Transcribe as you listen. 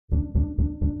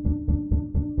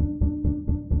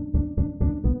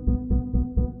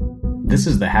This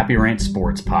is the Happy Rant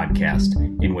Sports podcast,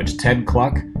 in which Ted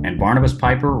Cluck and Barnabas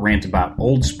Piper rant about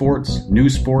old sports, new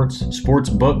sports, sports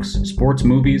books, sports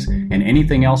movies, and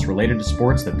anything else related to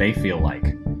sports that they feel like.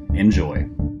 Enjoy.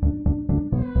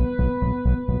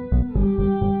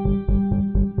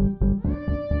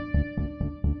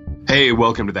 Hey,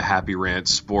 welcome to the Happy Rant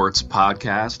Sports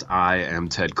podcast. I am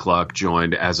Ted Cluck,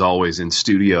 joined as always in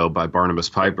studio by Barnabas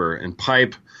Piper. And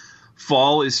Pipe,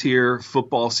 fall is here,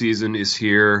 football season is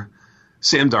here.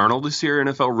 Sam Darnold is here.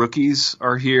 NFL rookies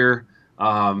are here.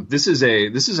 This is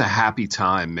a happy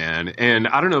time, man. And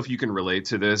I don't know if you can relate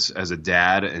to this as a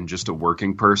dad and just a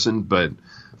working person, but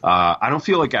I don't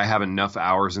feel like I have enough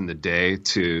hours in the day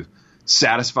to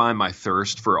satisfy my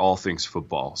thirst for all things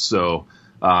football. So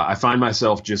I find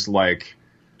myself just like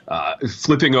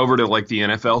flipping over to like the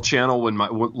NFL channel when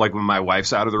my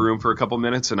wife's out of the room for a couple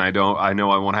minutes, and I know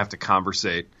I won't have to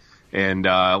conversate. And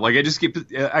I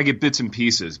get bits and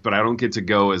pieces, but I don't get to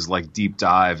go as like deep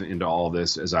dive into all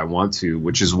this as I want to,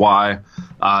 which is why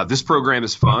this program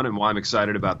is fun and why I'm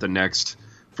excited about the next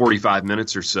 45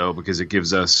 minutes or so, because it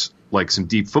gives us like some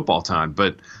deep football time.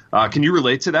 But can you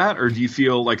relate to that, or do you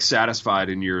feel like satisfied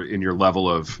in your level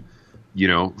of,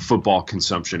 football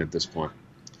consumption at this point?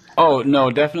 Oh,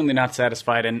 no, definitely not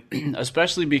satisfied, and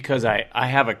especially because I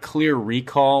have a clear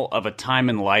recall of a time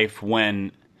in life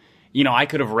when I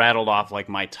could have rattled off like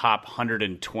my top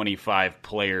 125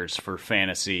 players for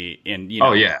fantasy and,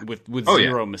 with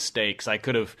zero mistakes. I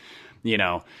could have,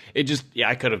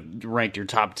 I could have ranked your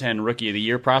top 10 rookie of the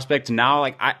year prospects. Now,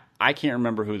 like, I can't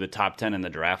remember who the top 10 in the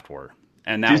draft were.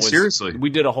 And that seriously, we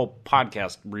did a whole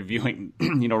podcast reviewing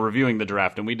the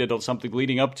draft, and we did something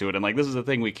leading up to it. And like, this is the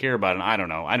thing we care about. And I don't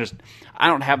know. I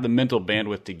don't have the mental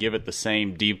bandwidth to give it the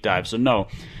same deep dive. So no,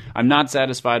 I'm not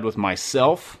satisfied with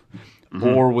myself.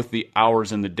 Or with the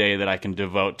hours in the day that I can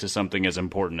devote to something as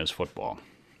important as football.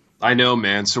 I know,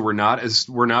 man. So we're not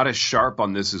as sharp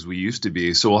on this as we used to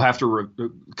be. So we'll have to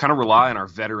kind of rely on our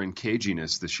veteran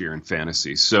caginess this year in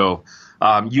fantasy. So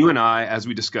you and I, as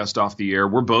we discussed off the air,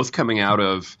 we're both coming out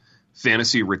of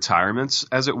fantasy retirements,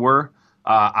 as it were.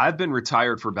 I've been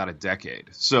retired for about a decade.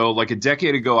 So like a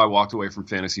decade ago, I walked away from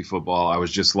fantasy football. I was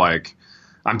just like,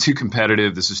 I'm too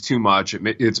competitive. This is too much.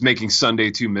 It's making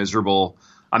Sunday too miserable.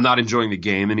 I'm not enjoying the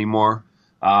game anymore.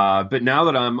 But now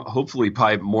that I'm hopefully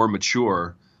more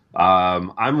mature,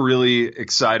 I'm really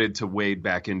excited to wade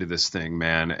back into this thing,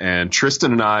 man. And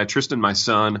Tristan, my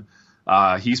son,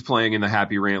 he's playing in the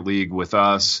Happy Rant League with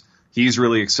us. He's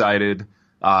really excited.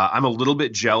 I'm a little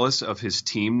bit jealous of his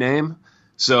team name.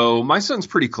 So my son's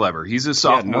pretty clever. He's a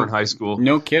sophomore in high school.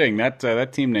 No kidding. That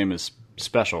team name is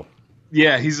special.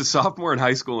 Yeah, he's a sophomore in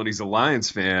high school, and he's a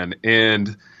Lions fan.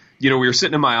 And we were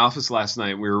sitting in my office last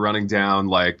night, and we were running down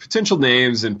like potential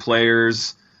names and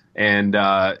players, and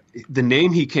the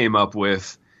name he came up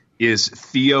with is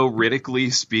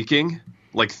theoretically speaking,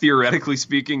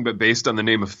 but based on the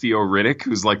name of Theo Riddick,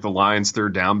 who's like the Lions'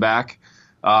 third down back,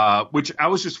 which I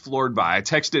was just floored by. I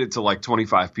texted it to like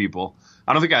 25 people.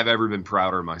 I don't think I've ever been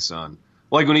prouder of my son.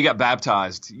 Like when he got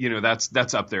baptized,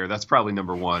 that's up there. That's probably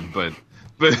number one, but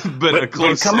a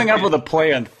close coming up with a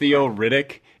play on Theo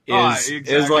Riddick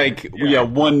is like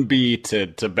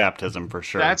 1B to baptism for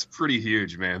sure. That's pretty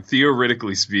huge, man.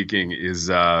 Theoretically speaking is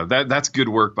that's good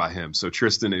work by him. So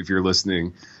Tristan, if you're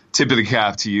listening, tip of the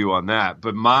cap to you on that.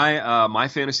 But my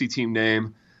fantasy team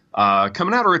name,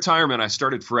 coming out of retirement, I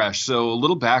started fresh. So a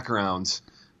little background.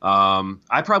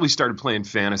 I probably started playing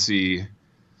fantasy,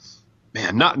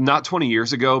 man, not 20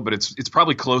 years ago, but it's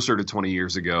probably closer to 20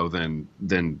 years ago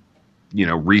than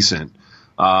recent.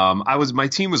 My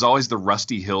team was always the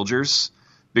Rusty Hilgers,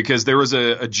 because there was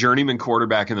a journeyman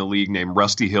quarterback in the league named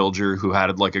Rusty Hilger who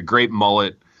had like a great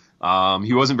mullet.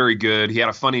 He wasn't very good. He had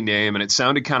a funny name, and it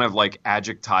sounded kind of like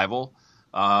adjectival.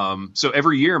 So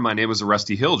every year my name was the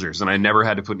Rusty Hilgers, and I never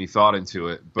had to put any thought into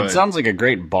it. But it sounds like a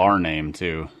great bar name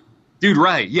too. Dude,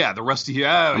 right. Yeah, the Rusty.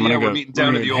 We're meeting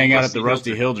down at the old hang out Rusty at the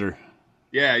Rusty Hilger.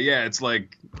 Yeah. It's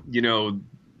like,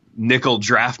 nickel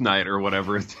draft night or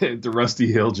whatever at the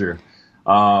Rusty Hilger. A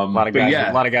lot of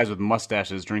guys with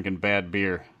mustaches drinking bad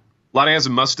beer. A lot of guys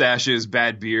with mustaches,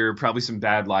 bad beer, probably some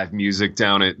bad live music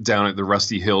down at the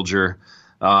Rusty Hilger.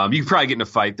 You could probably get in a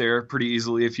fight there pretty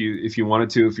easily if you wanted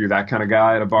to, if you're that kind of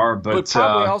guy at a bar. But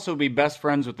probably also be best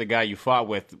friends with the guy you fought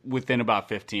with within about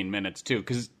 15 minutes too,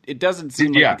 because it doesn't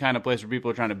seem like the kind of place where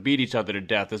people are trying to beat each other to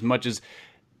death as much as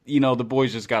the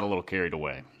boys just got a little carried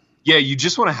away. Yeah, you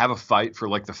just want to have a fight for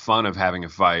like the fun of having a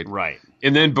fight, right?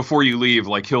 And then before you leave,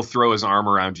 like he'll throw his arm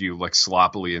around you like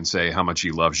sloppily and say how much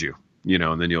he loves you,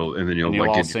 and then you'll like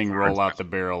all sing "Roll Out the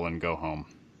Barrel" and go home.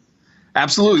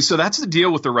 Absolutely. So that's the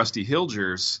deal with the Rusty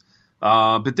Hilgers.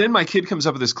 But then my kid comes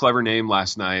up with this clever name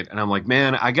last night, and I'm like,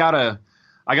 man, I gotta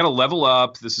level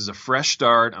up. This is a fresh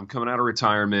start. I'm coming out of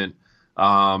retirement.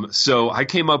 So I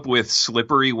came up with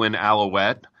Slippery When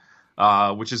Alouette,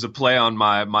 which is a play on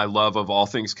my love of all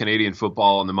things Canadian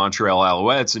football and the Montreal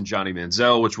Alouettes and Johnny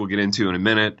Manziel, which we'll get into in a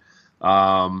minute.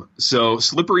 So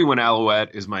Slippery When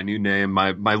Alouette is my new name.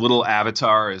 My little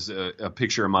avatar is a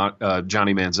picture of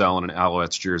Johnny Manziel in an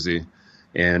Alouettes jersey.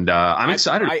 And I'm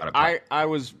excited about it. I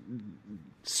was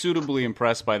suitably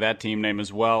impressed by that team name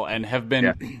as well, and have been.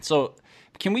 Yeah. So,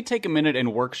 can we take a minute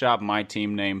and workshop my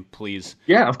team name, please?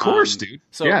 Yeah, of course, dude.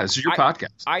 So yeah, this is your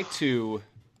podcast. I too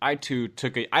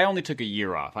took I only took a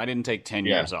year off. I didn't take 10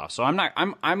 years off. So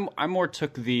I more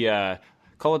took the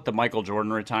call it the Michael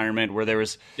Jordan retirement, where there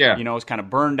was it was kind of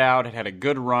burned out. It had a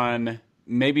good run.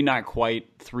 Maybe not quite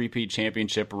three-peat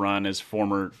championship run, as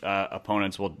former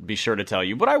opponents will be sure to tell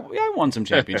you. But I won some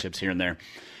championships here and there.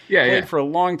 Played for a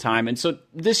long time. And so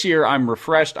this year I'm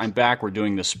refreshed. I'm back. We're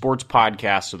doing the sports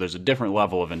podcast, so there's a different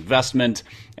level of investment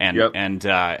and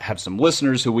have some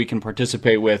listeners who we can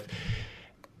participate with.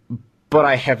 But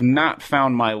I have not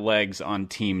found my legs on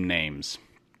team names.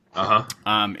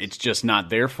 It's just not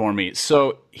there for me.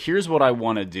 So here's what I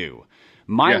want to do.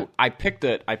 I picked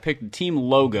the team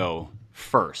logo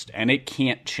first, and it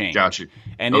can't change. Got you.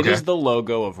 And it is the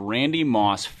logo of Randy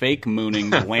Moss fake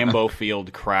mooning the Lambeau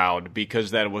Field crowd,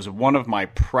 because that was one of my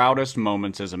proudest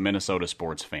moments as a Minnesota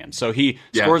sports fan. So he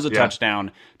scores a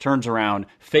touchdown, turns around,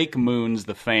 fake moons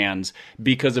the fans,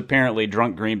 because apparently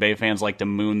drunk Green Bay fans like to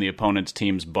moon the opponent's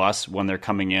team's bus when they're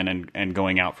coming in and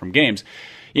going out from games.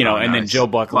 And then Joe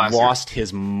Buck lost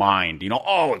his mind.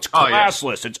 It's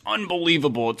classless, it's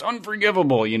unbelievable, it's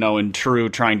unforgivable, in true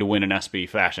trying to win an SB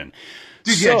fashion.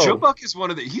 Dude, Joe Buck is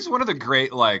he's one of the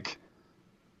great,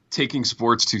 taking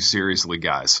sports too seriously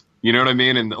guys. You know what I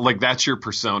mean? And, that's your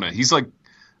persona. He's which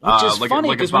is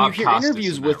funny, because when you hear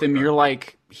interviews with him, you're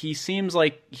like, he seems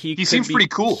like he seems pretty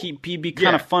cool. He'd be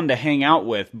kind of fun to hang out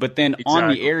with, but then on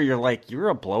the air, you're like, you're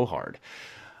a blowhard.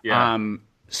 Yeah.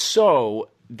 So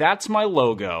that's my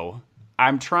logo.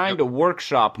 I'm trying to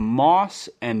workshop Moss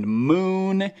and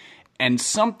Moon and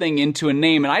something into a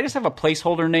name, and I just have a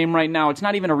placeholder name right now. It's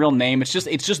not even a real name. It's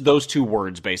just those two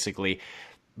words, basically.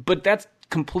 But that's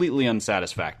completely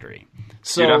unsatisfactory.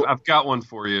 So dude, I've got one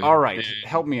for you. All right,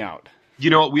 help me out.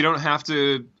 You know what? We don't have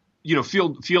to,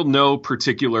 feel no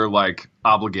particular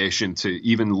obligation to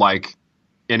even like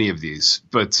any of these.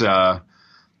 But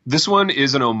this one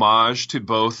is an homage to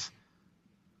both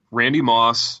Randy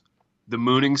Moss, the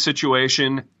mooning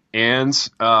situation, and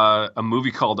a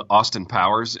movie called Austin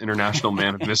Powers, International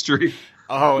Man of Mystery.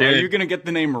 Are you going to get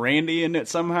the name Randy in it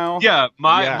somehow? Yeah.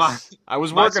 I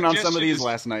was working on some of these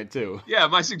last night, too. Yeah,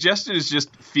 my suggestion is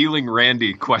just feeling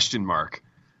Randy, ? Because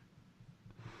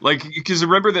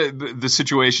remember the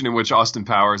situation in which Austin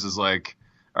Powers is like,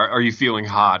 are you feeling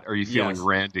hot? Are you feeling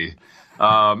Randy?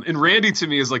 And Randy, to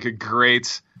me, is a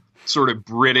great sort of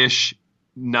British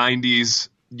 90s,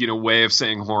 way of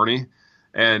saying horny.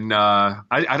 And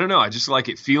I don't know. I just like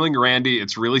it. Feeling Randy.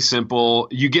 It's really simple.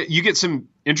 You get some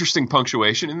interesting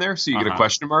punctuation in there, so you get a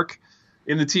question mark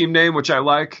in the team name, which I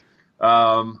like.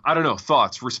 I don't know.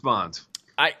 Thoughts? Respond.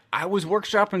 I was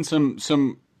workshopping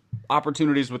some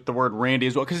opportunities with the word Randy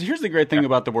as well, because here's the great thing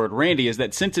about the word Randy is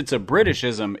that since it's a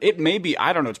Britishism, it may be,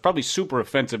 I don't know, it's probably super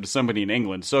offensive to somebody in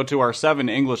England. So to our 7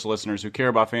 English listeners who care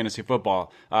about fantasy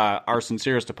football, our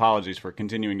sincerest apologies for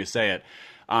continuing to say it.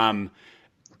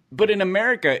 But in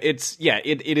America, it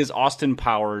is Austin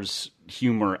Powers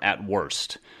humor at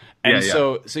worst. And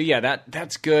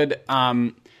that's good.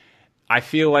 I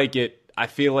feel like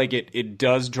it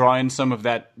does draw in some of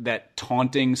that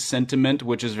taunting sentiment,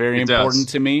 which is very important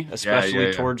to me,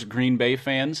 especially towards Green Bay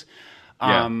fans.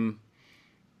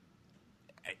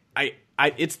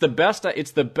 It's the best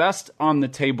on the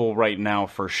table right now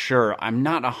for sure. I'm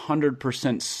not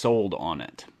 100% sold on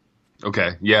it.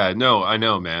 Okay. Yeah. No, I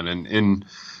know, man. And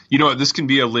this can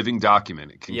be a living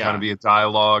document. It can kind of be a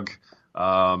dialogue.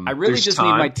 I really just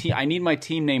need my team. I need my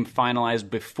team name finalized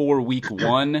before week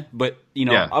 1. But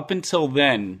up until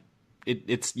then, we're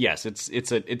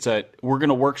going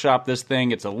to workshop this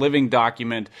thing. It's a living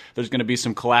document. There's going to be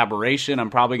some collaboration. I'm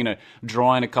probably going to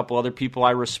draw in a couple other people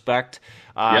I respect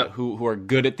who are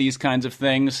good at these kinds of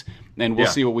things, and we'll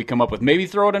see what we come up with. Maybe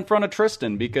throw it in front of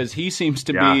Tristan, because he seems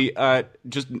to be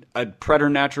just a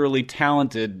preternaturally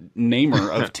talented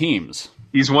namer of teams.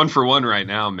 He's 1 for 1 right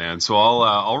now, man. So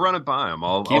I'll run it by him.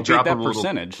 I'll drop him a little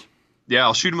percentage. Yeah,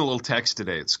 I'll shoot him a little text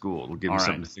today at school. It'll give him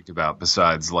something to think about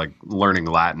besides learning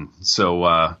Latin. So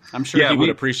I'm sure he would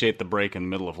appreciate the break in the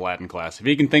middle of Latin class. If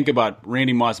he can think about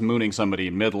Randy Moss mooning somebody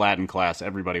mid Latin class,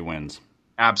 everybody wins.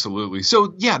 Absolutely.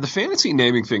 So yeah, the fantasy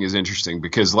naming thing is interesting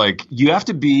because like you have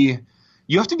to be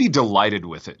delighted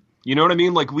with it. You know what I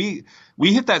mean? Like we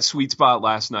hit that sweet spot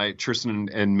last night, Tristan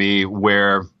and me,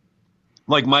 where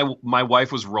like my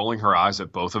wife was rolling her eyes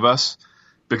at both of us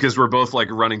because we're both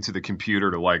like running to the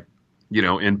computer to like,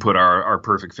 input our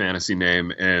perfect fantasy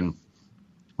name, and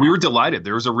we were delighted.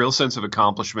 There was a real sense of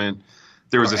accomplishment.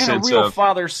 There was a sense a real of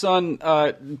father-son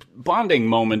bonding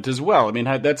moment as well. I mean,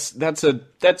 that's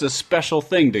a special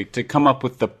thing to come up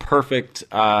with the perfect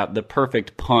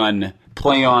pun,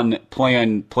 play on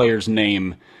player's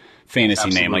name, fantasy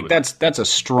name. Like that's a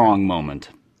strong moment.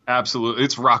 Absolutely,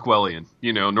 it's Rockwellian.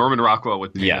 Norman Rockwell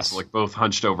with penis, yes. like both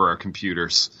hunched over our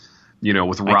computers.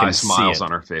 With wry smiles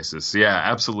on our faces. Yeah,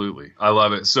 absolutely. I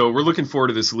love it. So we're looking forward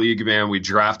to this league, man. We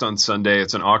draft on Sunday.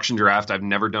 It's an auction draft. I've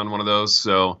never done one of those,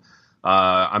 so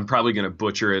I'm probably going to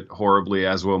butcher it horribly,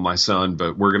 as will my son.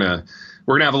 But we're gonna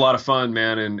have a lot of fun,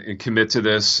 man, and commit to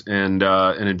this and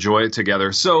enjoy it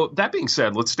together. So that being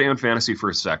said, let's stay on fantasy for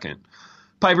a second.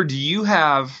 Piper, do you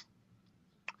have?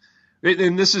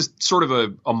 And this is sort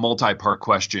of a multi-part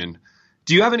question.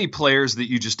 Do you have any players that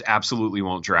you just absolutely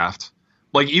won't draft?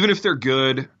 Like, even if they're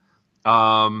good,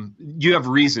 you have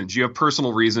reasons. You have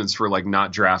personal reasons for, like,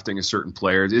 not drafting a certain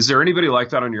player. Is there anybody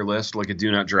like that on your list, like a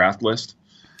do not draft list?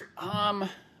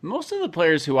 Most of the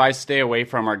players who I stay away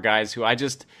from are guys who I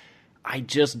just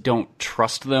don't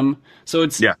trust them. So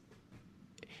it's... Yeah.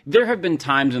 There have been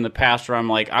times in the past where I'm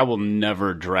like, I will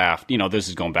never draft. This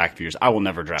is going back a few years. I will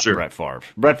never draft Brett Favre.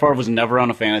 Brett Favre was never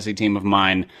on a fantasy team of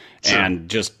mine, and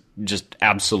just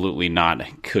absolutely not.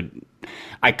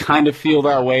 I kind of feel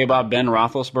that way about Ben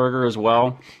Roethlisberger as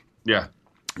well. Yeah.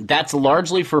 That's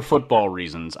largely for football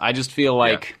reasons. I just feel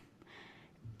like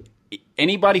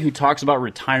anybody who talks about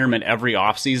retirement every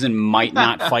offseason might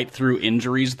not fight through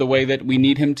injuries the way that we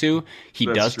need him to. He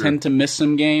does tend to miss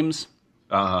some games.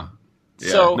 Yeah,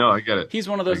 so no, I get it. He's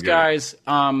one of those guys.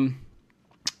 And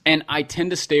I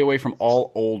tend to stay away from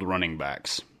all old running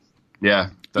backs. Yeah,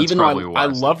 that's even probably though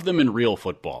wise. I love them in real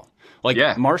football. Like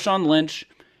Marshawn Lynch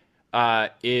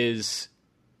is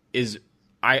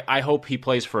I hope he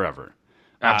plays forever.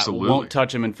 Absolutely. Won't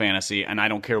touch him in fantasy, and I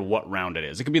don't care what round it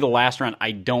is. It could be the last round.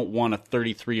 I don't want a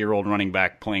 33-year-old running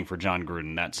back playing for John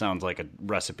Gruden. That sounds like a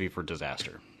recipe for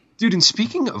disaster. Dude, and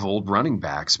speaking of old running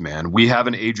backs, man, we have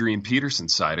an Adrian Peterson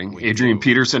sighting. Adrian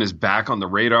Peterson is back on the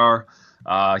radar.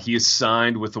 He is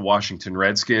signed with the Washington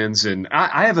Redskins, and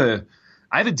I have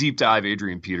a deep dive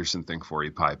Adrian Peterson thing for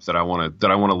you, Pipe, that I want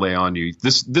to lay on you.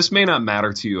 This may not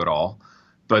matter to you at all,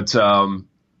 but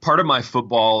part of my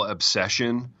football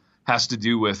obsession has to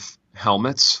do with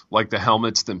helmets, like the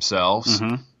helmets themselves.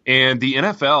 Mm-hmm. And the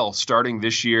NFL starting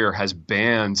this year has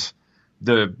banned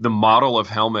the model of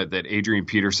helmet that Adrian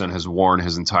Peterson has worn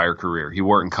his entire career. He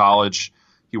wore it in college.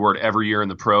 He wore it every year in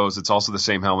the pros. It's also the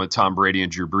same helmet Tom Brady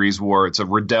and Drew Brees wore. It's a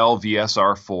Riddell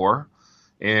VSR 4.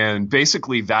 And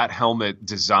basically that helmet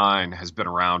design has been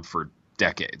around for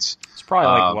decades. It's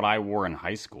probably like what I wore in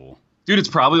high school. Dude, it's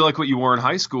probably like what you wore in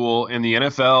high school, and the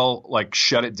NFL like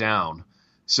shut it down.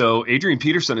 So Adrian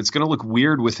Peterson, it's going to look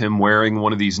weird with him wearing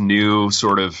one of these new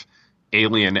sort of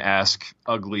alien-esque,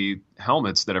 ugly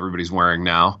helmets that everybody's wearing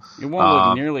now. It won't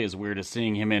look nearly as weird as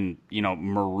seeing him in,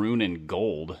 maroon and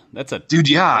gold. That's a dude.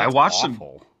 Yeah, I watched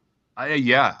awful.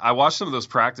 I watched some of those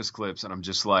practice clips, and I'm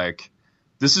just like,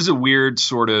 this is a weird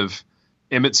sort of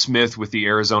Emmitt Smith with the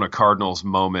Arizona Cardinals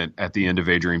moment at the end of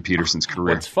Adrian Peterson's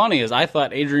career. What's funny is I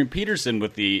thought Adrian Peterson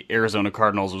with the Arizona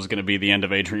Cardinals was going to be the end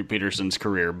of Adrian Peterson's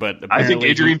career, but I think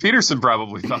Adrian Peterson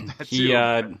probably thought that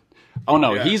too.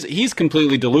 He's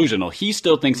completely delusional. He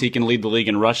still thinks he can lead the league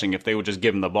in rushing if they would just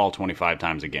give him the ball 25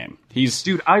 times a game.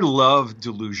 Dude, I love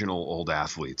delusional old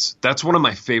athletes. That's one of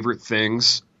my favorite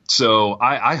things. So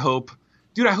I hope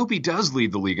he does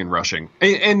lead the league in rushing.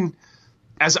 And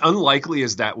as unlikely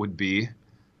as that would be,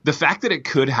 the fact that it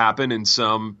could happen in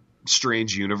some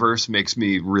strange universe makes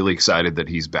me really excited that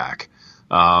he's back.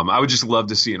 I would just love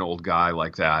to see an old guy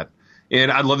like that. And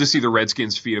I'd love to see the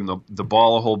Redskins feed him the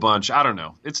ball a whole bunch. I don't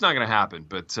know. It's not going to happen,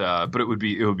 but it would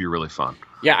be really fun.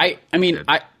 Yeah, I mean,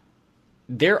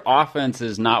 their offense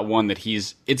is not one that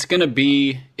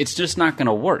it's just not going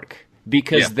to work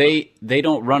because they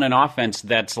don't run an offense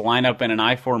that's line up in an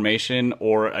I formation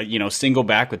or single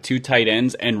back with two tight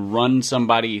ends and run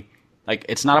somebody. Like,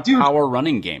 it's not a power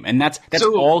running game. And that's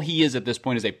all he is at this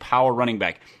point, is a power running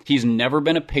back. He's never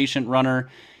been a patient runner.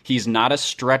 He's not a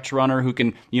stretch runner who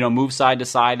can, move side to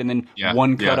side and then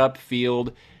cut up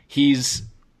field. He's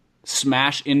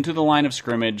smash into the line of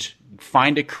scrimmage,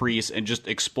 find a crease, and just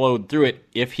explode through it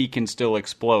if he can still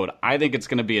explode. I think it's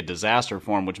going to be a disaster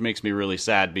for him, which makes me really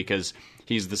sad because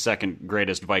he's the second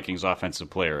greatest Vikings offensive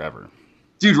player ever.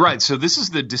 Dude, right. So this is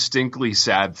the distinctly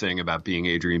sad thing about being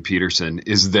Adrian Peterson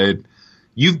is that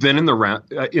you've been in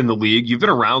the league. You've been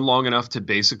around long enough to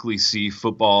basically see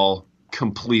football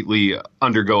completely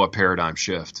undergo a paradigm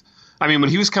shift. I mean, when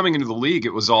he was coming into the league,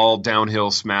 it was all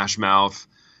downhill, smash mouth,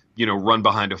 run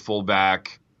behind a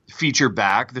fullback, feature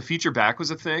back. The feature back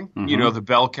was a thing. Mm-hmm. The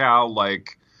bell cow,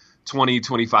 like 20,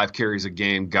 25 carries a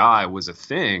game guy was a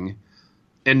thing.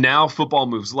 And now football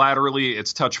moves laterally.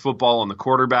 It's touch football on the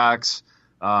quarterbacks.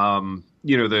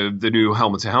 The new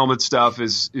helmet-to-helmet stuff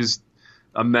is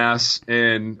a mess.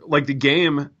 And like the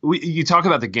game, you talk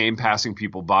about the game passing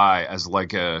people by as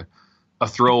like a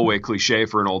throwaway cliche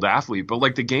for an old athlete, but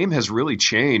like the game has really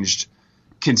changed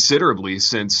considerably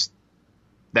since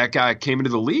that guy came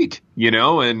into the league,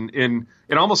 and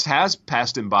it almost has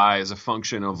passed him by as a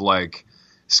function of like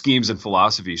schemes and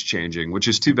philosophies changing, which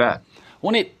is too bad.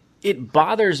 When it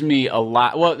bothers me a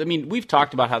lot. Well, I mean, we've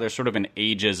talked about how there's sort of an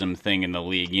ageism thing in the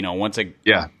league. Once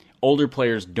older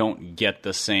players don't get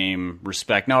the same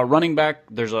respect. Now, a running back,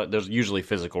 there's usually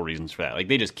physical reasons for that. Like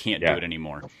they just can't do it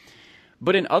anymore.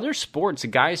 But in other sports,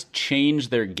 guys change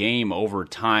their game over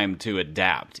time to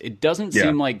adapt. It doesn't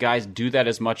seem like guys do that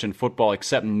as much in football,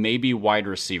 except maybe wide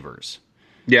receivers.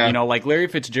 Yeah. Like Larry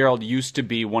Fitzgerald used to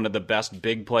be one of the best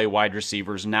big play wide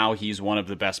receivers. Now he's one of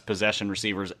the best possession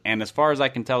receivers. And as far as I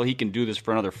can tell, he can do this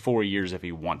for another 4 years if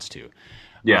he wants to.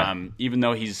 Yeah. Even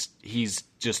though he's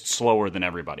just slower than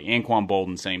everybody. Anquan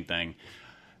Bolden, same thing.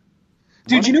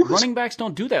 Dude, running backs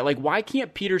don't do that. Like, why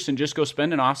can't Peterson just go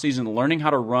spend an offseason learning how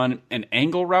to run an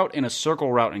angle route and a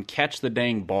circle route and catch the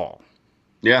dang ball?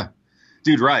 Yeah.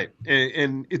 Dude, right.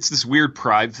 And it's this weird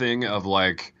pride thing of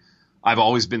like, I've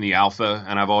always been the alpha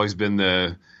and I've always been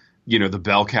the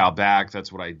bell cow back.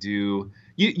 That's what I do.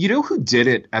 You know who did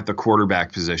it at the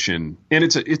quarterback position? And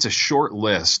it's a short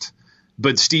list,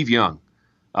 but Steve Young.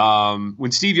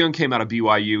 When Steve Young came out of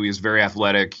BYU, he was very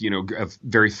athletic,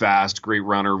 very fast, great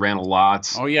runner, ran a lot.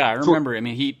 Oh yeah, I remember. I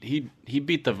mean, he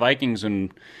beat the Vikings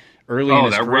early in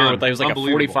his career. It was like a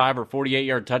 45 or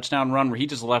 48-yard touchdown run where he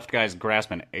just left guys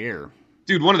grasping air.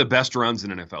 Dude, one of the best runs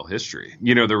in NFL history.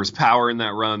 There was power in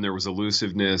that run, there was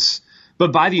elusiveness,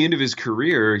 but by the end of his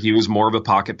career, he was more of a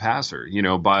pocket passer.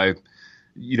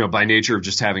 By nature of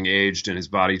just having aged and his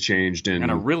body changed, and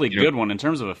a really good one in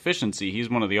terms of efficiency. He's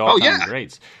one of the all-time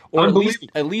greats, or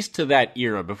at least to that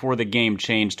era before the game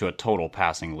changed to a total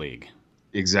passing league.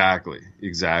 Exactly.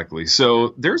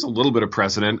 So there's a little bit of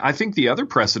precedent. I think the other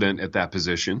precedent at that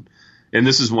position, and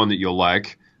this is one that you'll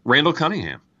like, Randall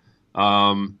Cunningham.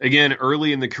 Again,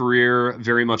 early in the career,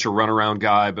 very much a runaround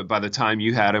guy, but by the time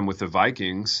you had him with the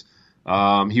Vikings,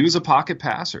 he was a pocket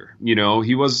passer. He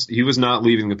was not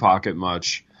leaving the pocket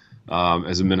much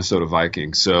as a Minnesota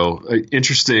Viking. So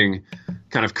interesting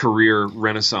kind of career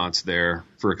renaissance there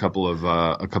for a couple of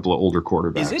older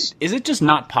quarterbacks. Is it just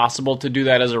not possible to do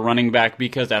that as a running back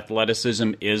because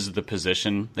athleticism is the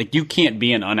position? Like you can't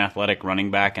be an unathletic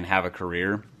running back and have a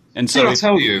career. And so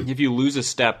if you lose a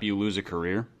step, you lose a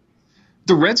career.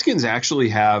 The Redskins actually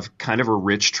have kind of a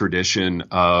rich tradition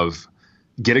of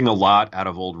getting a lot out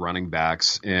of old running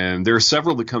backs. And there are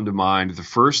several that come to mind. The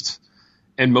first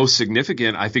and most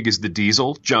significant, I think, is the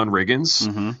Diesel, John Riggins.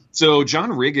 Mm-hmm. So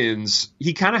John Riggins,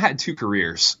 he kind of had two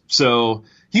careers. So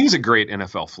he was a great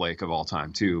NFL flake of all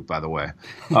time, too, by the way.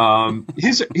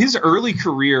 His early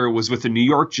career was with the New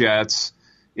York Jets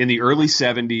in the early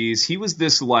 70s. He was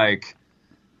this like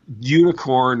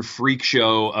unicorn freak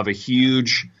show of a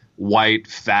huge, white,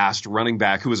 fast running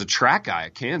back who was a track guy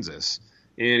at Kansas.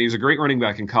 And he was a great running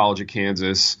back in college at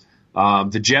Kansas.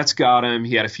 The Jets got him.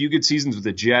 He had a few good seasons with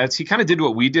the Jets. He kind of did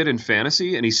what we did in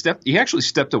fantasy, and he actually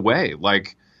stepped away.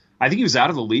 Like, I think he was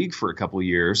out of the league for a couple of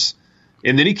years.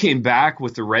 And then he came back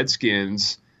with the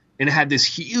Redskins and had this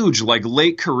huge, like,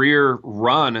 late career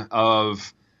run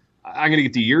of, I'm going to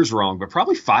get the years wrong, but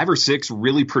probably 5 or 6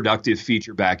 really productive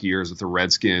feature back years with the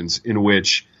Redskins in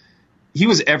which he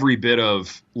was every bit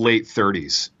of late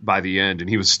 30s by the end, and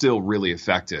he was still really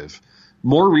effective.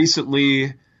 More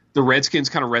recently, the Redskins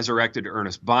kind of resurrected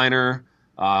Ernest Biner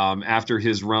after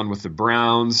his run with the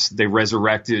Browns. They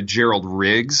resurrected Gerald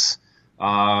Riggs,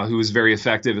 who was very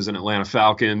effective as an Atlanta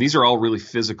Falcon. These are all really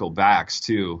physical backs,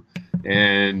 too.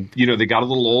 And, they got a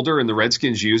little older, and the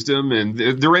Redskins used them. And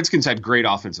the Redskins had great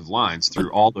offensive lines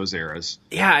through all those eras.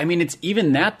 Yeah, I mean, it's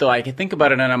even that, though. I can think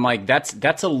about it, and I'm like,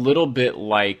 that's a little bit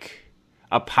like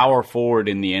a power forward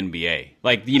in the NBA.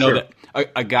 Like, sure.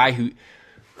 A guy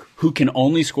who can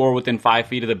only score within 5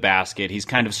 feet of the basket. He's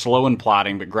kind of slow and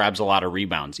plodding, but grabs a lot of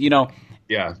rebounds. Yeah.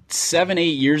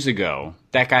 7-8 years ago,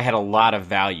 that guy had a lot of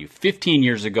value. 15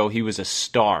 years ago, he was a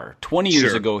star. 20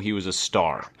 years ago, he was a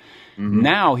star. Mm-hmm.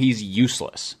 Now he's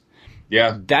useless.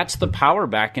 Yeah. That's the power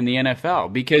back in the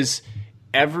NFL, because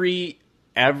every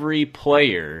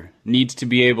player needs to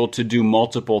be able to do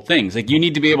multiple things. Like, you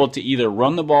need to be able to either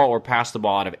run the ball or pass the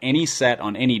ball out of any set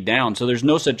on any down. So there's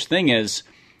no such thing as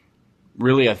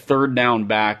really a third down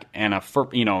back and a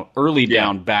early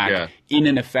down back in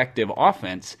an effective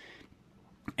offense.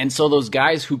 And so those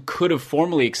guys who could have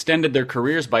formerly extended their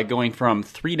careers by going from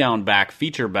 3-down back,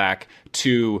 feature back,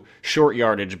 to short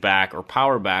yardage back or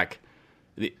power back,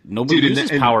 nobody uses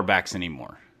power backs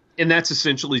anymore. And that's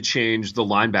essentially changed the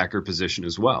linebacker position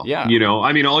as well. Yeah.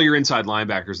 All your inside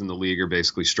linebackers in the league are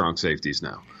basically strong safeties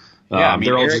now. Yeah,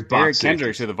 they're all just box Eric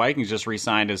Kendricks, who the Vikings just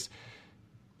re-signed, as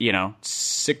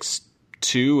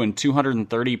 6'2" and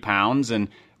 230 pounds, and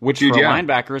which for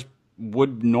linebackers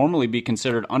would normally be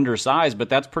considered undersized, but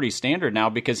that's pretty standard now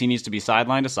because he needs to be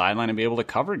sideline to sideline and be able to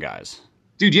cover guys.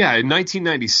 Dude, yeah, in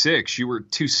 1996, you were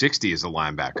 260 as a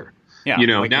linebacker. Yeah,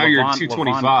 now you're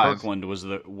 225. LaVon Kirkland was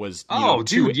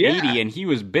 280, and he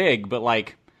was big, but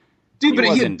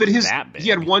he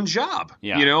had one job.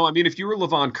 Yeah. If you were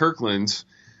LaVon Kirkland,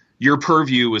 your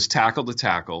purview was tackle to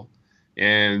tackle,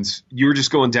 and you were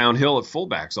just going downhill at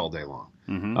fullbacks all day long.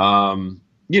 Mm-hmm.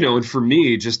 And for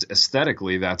me, just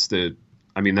aesthetically, that's the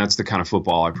kind of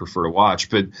football I prefer to watch.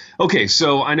 But okay,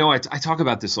 so I know I talk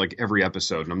about this like every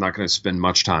episode, and I'm not going to spend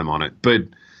much time on it, but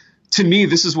to me,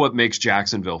 this is what makes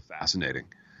Jacksonville fascinating,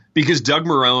 because Doug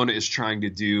Marrone is trying to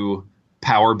do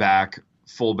power back,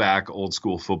 fullback, old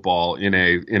school football in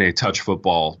a touch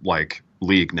football like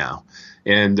league now,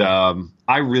 and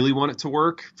I really want it to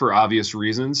work for obvious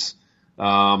reasons.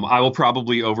 I will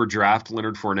probably overdraft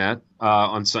Leonard Fournette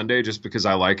on Sunday just because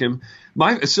I like him.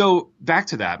 So back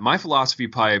to that, my philosophy,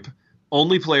 Pipe,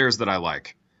 only players that I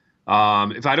like.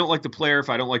 If I don't like the player, if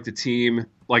I don't like the team,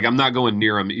 I'm not going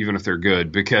near them even if they're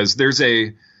good, because there's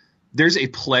a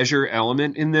pleasure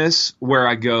element in this where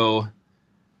I go,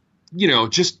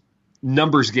 just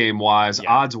numbers game wise,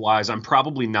 odds wise, I'm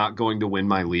probably not going to win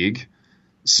my league.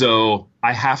 So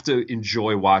I have to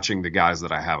enjoy watching the guys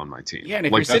that I have on my team. Yeah, and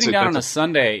if you're sitting down on a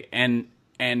Sunday and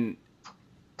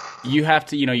you have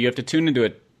to tune into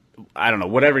it, I don't know,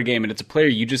 whatever game, and it's a player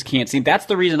you just can't see. That's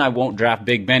the reason I won't draft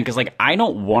Big Ben, because I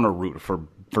don't want to root for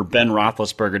Ben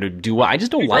Roethlisberger to do well. I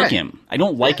just don't like him. I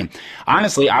don't like him.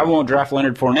 Honestly, I won't draft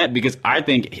Leonard Fournette because I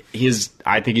think he's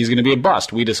going to be a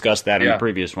bust. We discussed that in the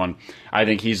previous one. I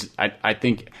don't think he's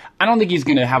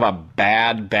going to have a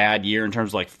bad year in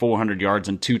terms of 400 yards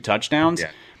and 2 touchdowns.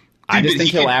 Yeah. I just think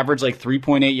he'll average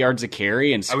 3.8 yards a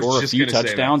carry and score a few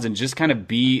touchdowns and just kind of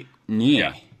be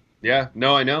Yeah,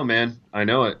 no, I know, man. I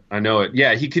know it.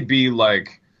 Yeah, he could be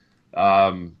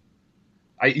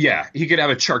he could have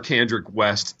a Charkandrick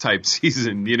West type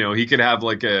season. He could have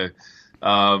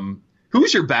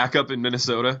who's your backup in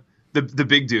Minnesota? The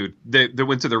big dude that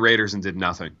went to the Raiders and did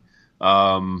nothing.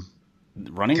 Running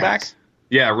back?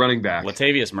 Yeah, running back.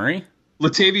 Latavius Murray?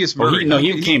 Latavius Murray.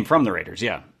 He came from the Raiders,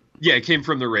 yeah. Yeah, it came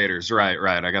from the Raiders. Right.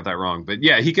 I got that wrong. But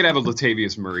yeah, he could have a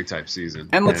Latavius Murray type season.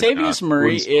 And Latavius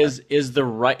Murray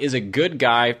is a good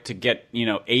guy to get,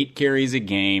 8 carries a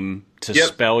game to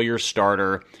spell your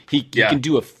starter. He can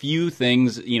do a few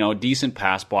things, decent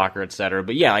pass blocker, etc.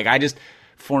 But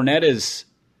Fournette is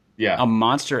a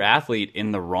monster athlete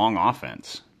in the wrong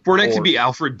offense. Fournette could be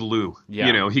Alfred Blue.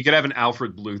 Yeah. He could have an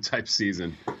Alfred Blue type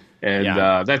season.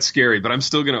 And that's scary, but I'm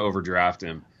still going to overdraft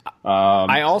him.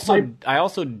 I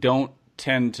also don't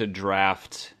tend to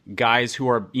draft guys who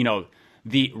are,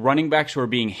 the running backs who are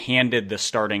being handed the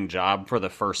starting job for the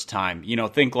first time.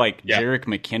 Think Jerick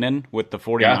McKinnon with the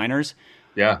 49ers.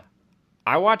 Yeah.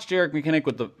 I watched Jerick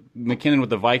McKinnon with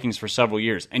the Vikings for several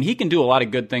years, and he can do a lot of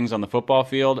good things on the football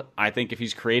field. I think if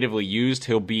he's creatively used,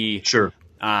 he'll be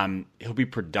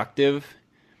productive.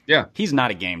 Yeah. He's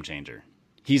not a game changer.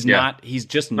 He's not. He's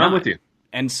just not. I'm with you.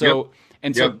 And so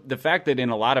so the fact that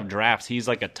in a lot of drafts he's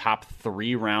a top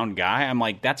 3 round guy, I'm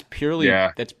that's purely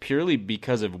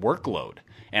because of workload.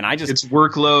 And it's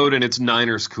workload and it's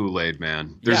Niners Kool-Aid,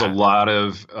 man. There's a lot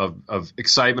of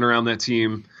excitement around that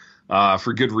team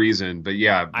for good reason. But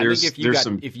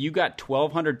if you got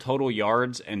 1,200 total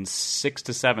yards and 6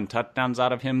 to 7 touchdowns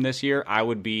out of him this year, I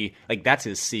would be that's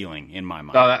his ceiling in my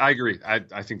mind. I agree.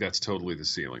 I think that's totally the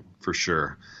ceiling for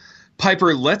sure.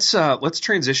 Piper, let's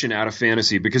transition out of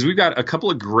fantasy because we've got a couple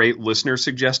of great listener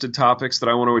suggested topics that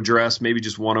I want to address, maybe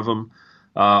just one of them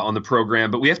on the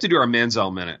program. But we have to do our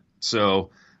Manziel minute.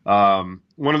 So One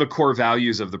of the core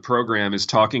values of the program is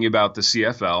talking about the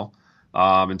CFL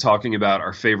and talking about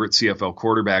our favorite CFL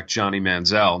quarterback, Johnny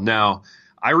Manziel. Now,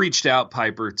 I reached out,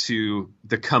 Piper, to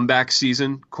the Comeback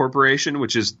Season Corporation,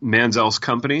 which is Manziel's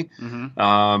company.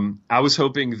 I was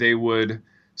hoping they would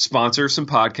sponsor some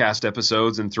podcast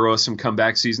episodes and throw us some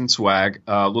comeback season swag.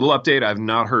 Little update: I've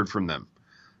not heard from them.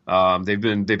 They've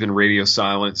been radio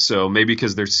silent, so maybe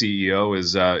because their CEO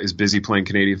is busy playing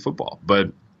Canadian football.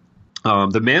 But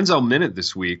the Manziel Minute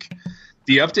this week,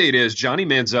 the update is Johnny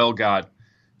Manziel got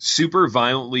super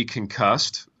violently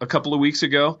concussed a couple of weeks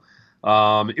ago.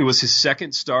 It was his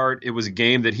second start. It was a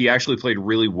game that he actually played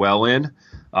really well in.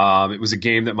 It was a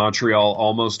game that Montreal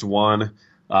almost won.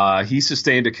 He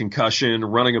sustained a concussion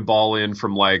running a ball in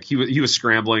from he was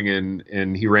scrambling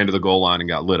and he ran to the goal line and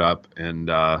got lit up, and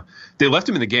they left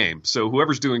him in the game. So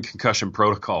whoever's doing concussion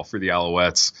protocol for the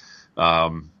Alouettes,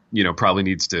 probably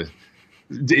needs to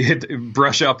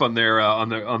brush up on their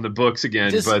on the books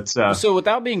again. So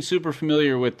without being super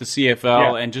familiar with the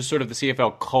CFL and just sort of the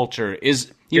CFL culture,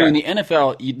 is in the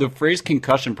NFL the phrase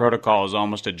concussion protocol is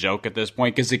almost a joke at this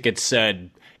point because it gets said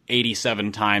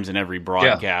 87 times in every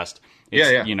broadcast.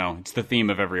 It's the theme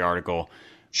of every article.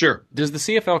 Sure. Does the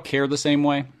CFL care the same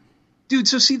way? Dude,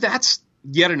 so see, that's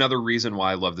yet another reason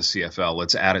why I love the CFL.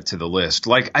 Let's add it to the list.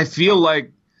 I feel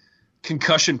like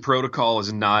concussion protocol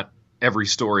is not every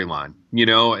storyline,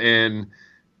 and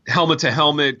helmet to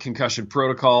helmet concussion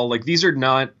protocol. These are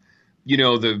not,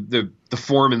 the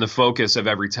form and the focus of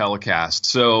every telecast.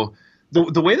 So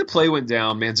the way the play went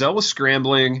down, Manziel was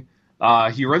scrambling.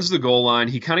 He runs the goal line.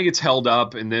 He kind of gets held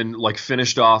up and then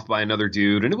finished off by another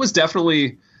dude. And it was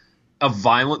definitely a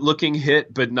violent looking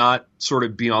hit, but not sort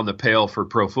of beyond the pale for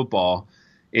pro football.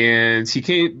 And he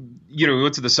came, he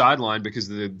went to the sideline because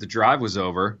the drive was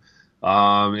over.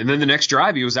 And then the next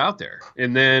drive he was out there.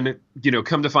 And then,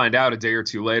 come to find out a day or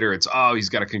two later, it's, he's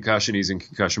got a concussion. He's in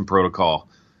concussion protocol,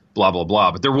 blah, blah,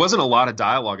 blah. But there wasn't a lot of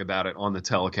dialogue about it on the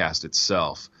telecast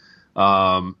itself.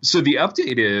 So the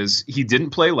update is he didn't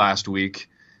play last week,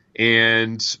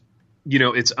 and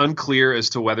it's unclear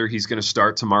as to whether he's going to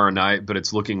start tomorrow night, but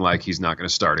it's looking like he's not going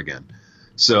to start again.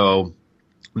 So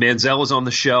Manziel is on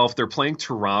the shelf. They're playing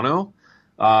Toronto.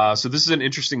 So this is an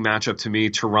interesting matchup to me.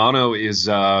 Toronto is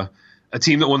a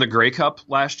team that won the Grey Cup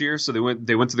last year, so they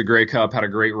went to the Grey Cup, had a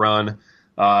great run.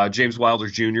 James Wilder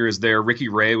Jr. is there. Ricky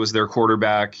Ray was their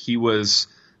quarterback. He was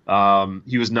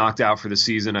knocked out for the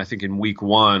season, I think, in week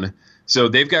 1. So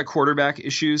they've got quarterback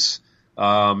issues.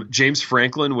 James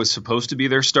Franklin was supposed to be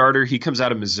their starter. He comes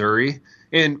out of Missouri.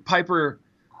 And Piper,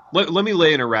 let me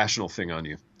lay an irrational thing on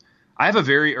you. I have a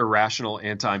very irrational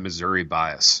anti-Missouri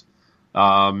bias,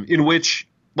 in which,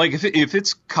 if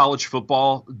it's college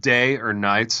football day or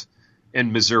night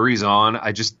and Missouri's on,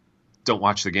 I just don't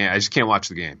watch the game. I just can't watch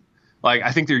the game.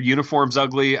 I think their uniform's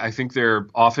ugly. I think their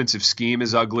offensive scheme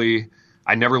is ugly.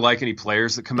 I never like any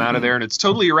players that come out of there, and it's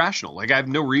totally irrational. I have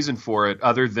no reason for it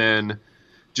other than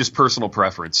just personal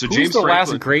preference. So Who's James the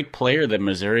Franklin, last great player that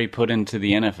Missouri put into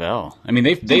the NFL? I mean,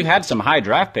 they've had some high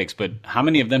draft picks, but how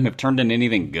many of them have turned into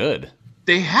anything good?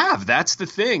 They have. That's the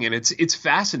thing, and it's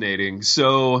fascinating.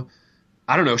 So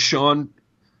I don't know. Sean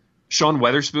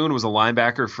Weatherspoon was a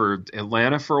linebacker for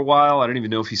Atlanta for a while. I don't even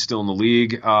know if he's still in the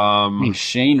league.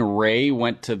 Shane Ray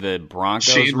went to the Broncos.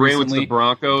 Shane Ray went to the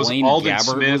Broncos. Blaine Alden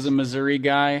Gabbert Smith was a Missouri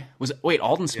guy.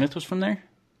 Alden Smith was from there?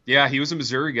 Yeah, he was a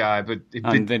Missouri guy, but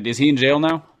is he in jail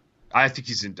now? I think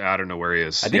he's in. I don't know where he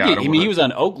is. I think he was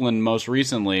on Oakland most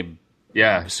recently.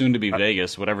 Yeah, soon to be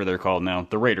Vegas, whatever they're called now,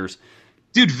 the Raiders.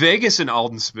 Dude, Vegas and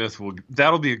Alden Smith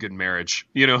that'll be a good marriage.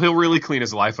 He'll really clean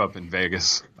his life up in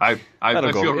Vegas. I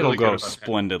feel really good about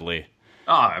splendidly.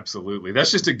 That. Oh, absolutely. That's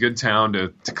just a good town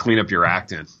to clean up your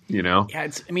act in, Yeah,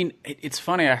 it's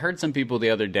funny. I heard some people the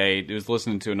other day, I was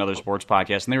listening to another sports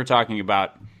podcast, and they were talking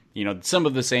about, some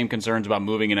of the same concerns about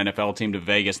moving an NFL team to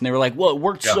Vegas. And they were like, well, it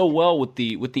worked so well with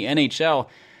the NHL.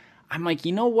 I'm like,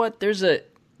 you know what? There's a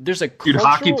Dude,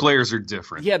 hockey players are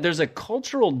different. Yeah, there's a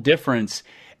cultural difference.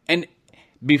 And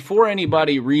before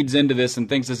anybody reads into this and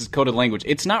thinks this is coded language,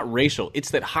 it's not racial.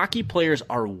 It's that hockey players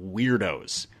are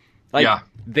weirdos.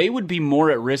 They would be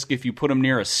more at risk if you put them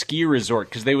near a ski resort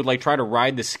because they would try to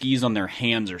ride the skis on their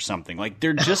hands or something.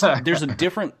 They're just there's a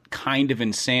different kind of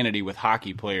insanity with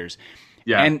hockey players.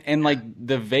 Yeah, and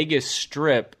the Vegas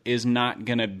Strip is not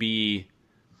going to be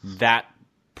that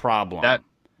problem.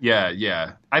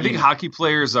 Yeah. I think hockey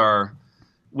players are,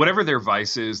 whatever their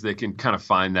vice is, they can kind of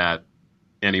find that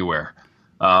anywhere.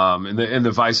 And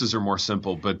the vices are more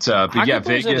simple, but yeah,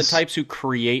 Vegas are the types who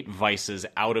create vices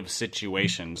out of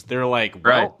situations. They're like,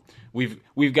 well,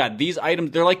 we've got these items.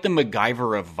 They're like the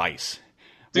MacGyver of vice.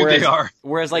 Dude, whereas, they are.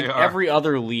 Whereas like every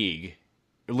other league,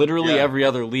 literally every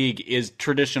other league is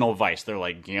traditional vice. They're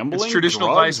like gambling, it's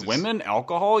traditional drugs, vices. women,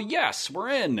 alcohol. Yes, we're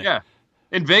in. Yeah.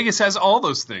 And Vegas has all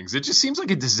those things. It just seems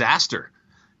like a disaster.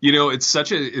 It's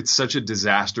such a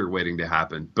disaster waiting to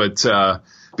happen. But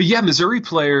yeah, Missouri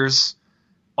players,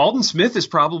 Alden Smith is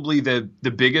probably the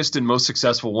biggest and most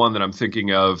successful one that I'm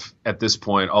thinking of at this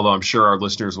point, although I'm sure our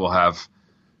listeners will have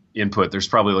input. There's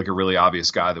probably like a really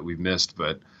obvious guy that we've missed,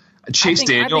 but Chase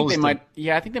Daniels. I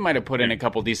think they might have put in a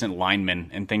couple decent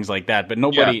linemen and things like that, but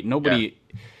nobody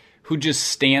who just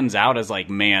stands out as like,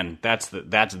 man, that's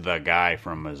the guy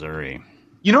from Missouri.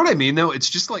 You know what I mean, though? It's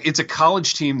just like it's a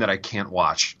college team that I can't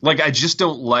watch. Like, I just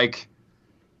don't like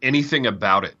anything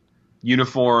about it.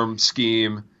 Uniform,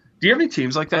 scheme. Do you have any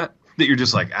teams like that you're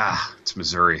just like, it's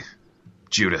Missouri,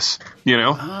 Judas,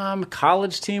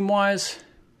 College team wise,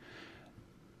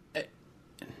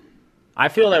 I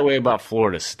feel that way about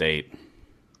Florida State.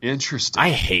 Interesting. I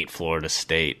hate Florida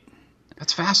State.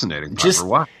 That's fascinating. Just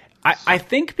why? I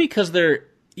think because they're,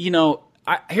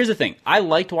 here's the thing. I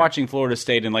liked watching Florida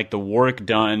State in like the Warwick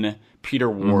Dunn, Peter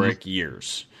Warwick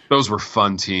years. Those were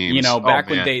fun teams. Back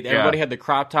when everybody had the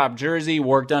crop top jersey.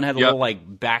 Warwick Dunn had the little like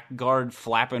back guard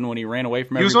flapping when he ran away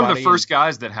from everybody. He was one of the first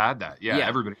guys that had that. Yeah,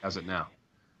 everybody has it now.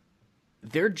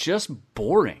 They're just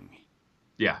boring.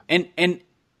 Yeah. And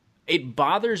it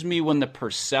bothers me when the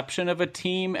perception of a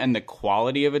team and the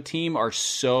quality of a team are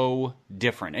so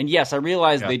different. And yes, I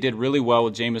realize they did really well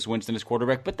with Jameis Winston as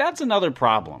quarterback, but that's another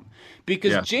problem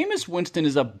because Jameis Winston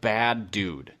is a bad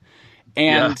dude.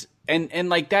 And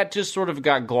like that just sort of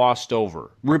got glossed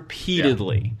over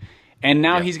repeatedly. Yeah. And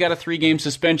now he's got a 3-game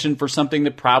suspension for something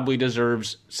that probably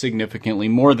deserves significantly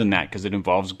more than that because it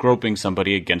involves groping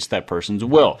somebody against that person's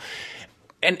will.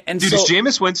 And dude, is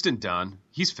Jameis Winston done?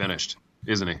 He's finished,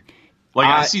 isn't he? Like,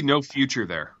 I see no future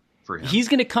there for him. He's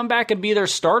going to come back and be their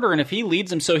starter, and if he leads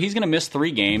them, so he's going to miss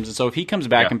 3 games. And so if he comes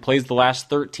back and plays the last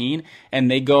 13, and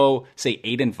they go, say,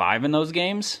 8-5 in those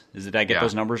games, did I get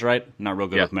those numbers right? I'm not real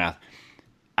good with math.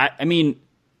 I mean,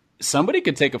 somebody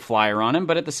could take a flyer on him,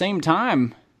 but at the same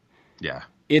time,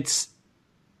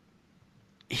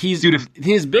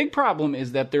 his big problem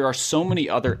is that there are so many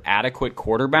other adequate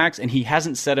quarterbacks, and he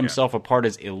hasn't set himself apart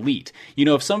as elite.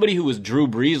 If somebody who was Drew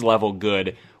Brees level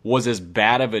good was as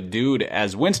bad of a dude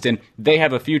as Winston, they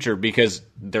have a future because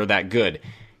they're that good.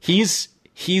 He's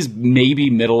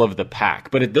maybe middle of the pack,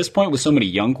 but at this point with so many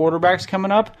young quarterbacks coming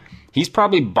up, he's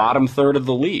probably bottom third of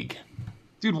the league.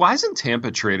 Dude, why hasn't Tampa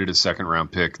traded a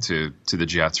 2nd-round pick to the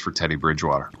Jets for Teddy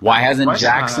Bridgewater? Why hasn't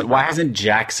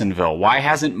Jacksonville? Why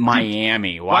hasn't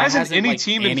Miami? Why hasn't any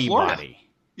team in Florida?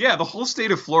 Yeah, the whole state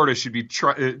of Florida should be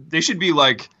they should be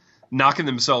like knocking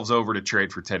themselves over to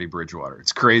trade for Teddy Bridgewater.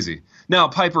 It's crazy. Now,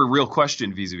 Piper, real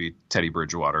question vis-a-vis Teddy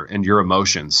Bridgewater and your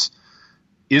emotions.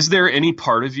 Is there any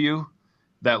part of you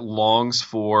that longs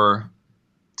for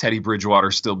Teddy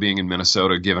Bridgewater still being in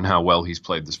Minnesota, given how well he's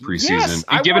played this preseason? Yes,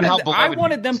 I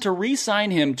wanted them to re-sign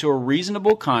him to a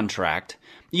reasonable contract.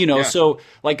 So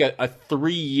like a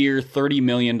 3-year, $30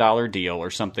 million deal or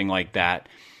something like that,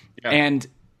 and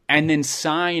then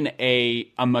sign a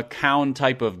McCown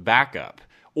type of backup.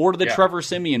 Or the Trevor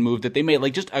Siemian move that they made,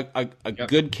 like just a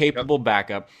good, capable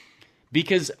backup.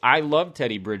 Because I love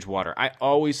Teddy Bridgewater. I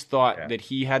always thought that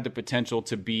he had the potential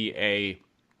to be a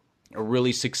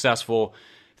really successful.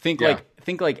 Think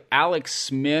like Alex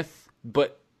Smith,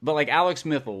 but like Alex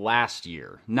Smith last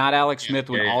year, not Alex Smith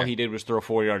when all he did was throw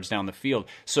 4 yards down the field.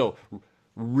 So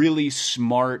really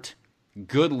smart,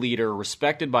 good leader,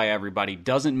 respected by everybody,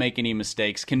 doesn't make any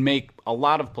mistakes, can make a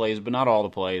lot of plays, but not all the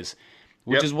plays.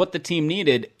 Which is what the team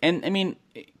needed. And, I mean,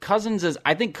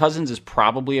 I think Cousins is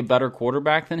probably a better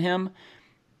quarterback than him,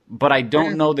 but I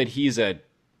don't know that he's a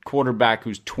quarterback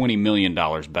who's $20 million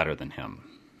better than him.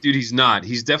 Dude, he's not.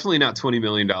 He's definitely not $20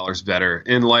 million better.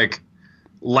 And,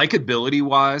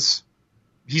 likability-wise,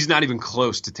 he's not even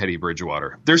close to Teddy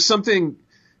Bridgewater. There's something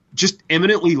just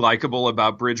eminently likable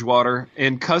about Bridgewater.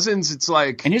 And Cousins, it's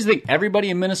like... And here's the thing.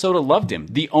 Everybody in Minnesota loved him.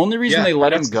 The only reason they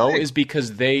let him go is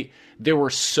because there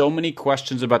were so many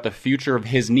questions about the future of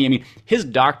his knee. I mean, his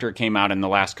doctor came out in the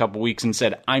last couple weeks and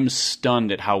said, I'm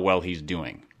stunned at how well he's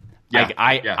doing.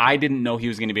 I didn't know he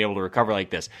was going to be able to recover like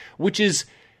this, which is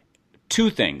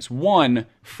 2 things. 1,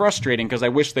 frustrating because I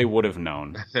wish they would have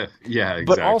known. Exactly.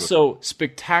 But also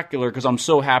spectacular because I'm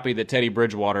so happy that Teddy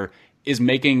Bridgewater is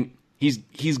making – he's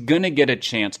going to get a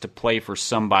chance to play for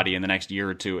somebody in the next year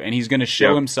or 2, and he's going to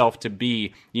show himself to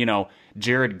be,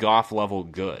 Jared Goff level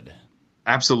good.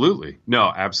 Absolutely.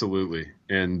 No, absolutely.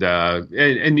 And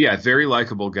yeah, very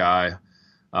likable guy.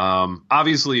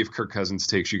 Obviously, if Kirk Cousins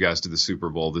takes you guys to the Super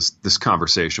Bowl, this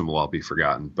conversation will all be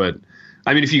forgotten. But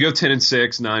I mean, if you go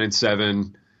 10-6,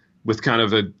 9-7 with kind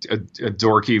of a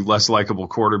dorky, less likable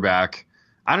quarterback,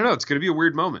 I don't know. It's going to be a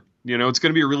weird moment. It's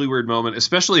going to be a really weird moment,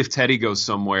 especially if Teddy goes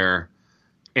somewhere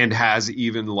and has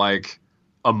even like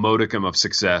a modicum of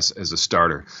success as a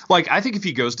starter. Like, I think if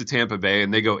he goes to Tampa Bay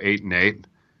and they go 8-8,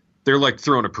 they're like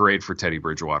throwing a parade for Teddy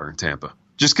Bridgewater in Tampa,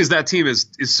 just because that team is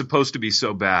supposed to be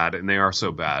so bad, and they are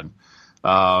so bad.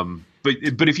 But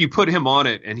if you put him on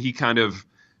it and he kind of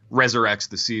resurrects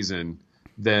the season,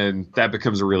 then that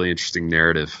becomes a really interesting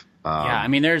narrative. I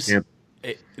mean,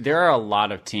 there are a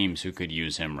lot of teams who could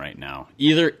use him right now,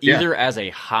 either as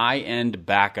a high-end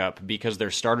backup because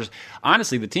they're starters.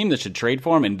 Honestly, the team that should trade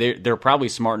for him, and they're probably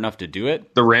smart enough to do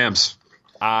it. The Rams.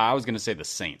 I was going to say the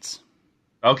Saints.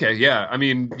 Okay, yeah. I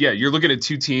mean, yeah, you're looking at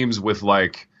two teams with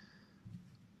like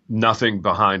nothing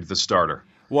behind the starter.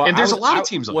 Well, and there's a lot of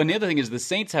teams. Well, and the other thing is the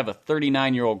Saints have a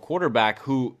 39-year-old quarterback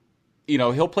who,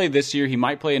 he'll play this year. He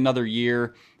might play another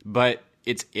year, but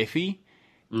it's iffy.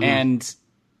 Mm-hmm. And,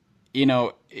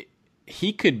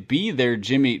 he could be their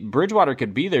Bridgewater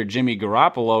could be their Jimmy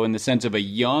Garoppolo in the sense of a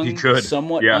young,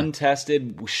 somewhat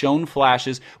untested, shown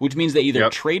flashes, which means they either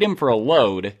trade him for a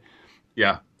load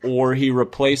or he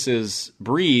replaces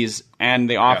Breeze and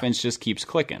the offense just keeps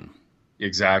clicking.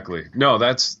 Exactly. No,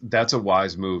 that's a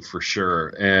wise move for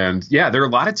sure. And there are a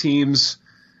lot of teams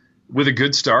with a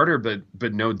good starter,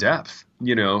 but no depth,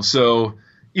 So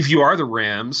if you are the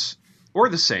Rams or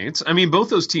the Saints, I mean, both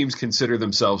those teams consider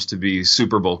themselves to be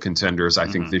Super Bowl contenders, I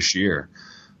think, this year.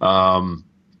 How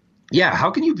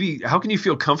can you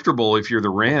feel comfortable if you're the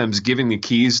Rams giving the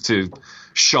keys to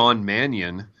Sean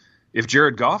Mannion if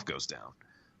Jared Goff goes down?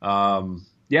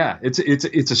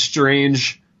 It's a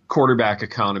strange quarterback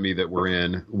economy that we're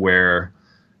in where,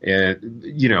 a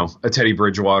Teddy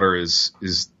Bridgewater is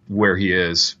where he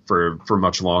is for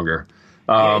much longer.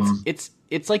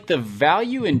 It's like the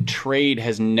value in trade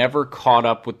has never caught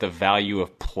up with the value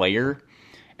of player.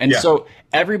 And so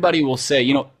everybody will say,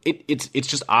 it's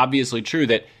just obviously true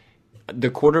that the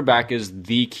quarterback is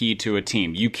the key to a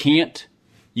team. You can't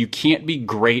be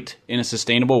great in a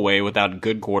sustainable way without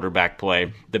good quarterback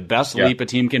play. The best leap a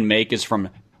team can make is from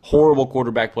horrible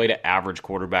quarterback play to average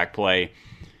quarterback play.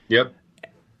 Yep.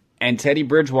 And Teddy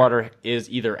Bridgewater is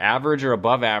either average or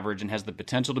above average and has the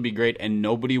potential to be great, and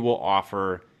nobody will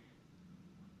offer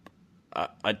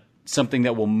something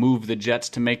that will move the Jets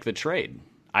to make the trade.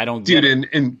 I don't get it.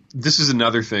 And this is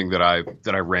another thing that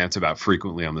I rant about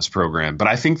frequently on this program, but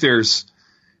I think there's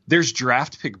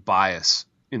draft pick bias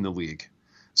in the league.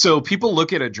 So people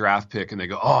look at a draft pick and they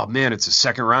go, "Oh man, it's a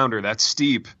second rounder. That's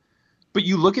steep." But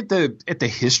you look at the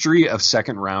history of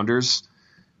second rounders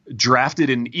drafted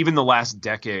in even the last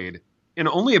decade, and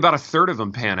only about a third of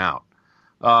them pan out.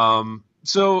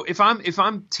 So if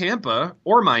I'm Tampa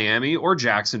or Miami or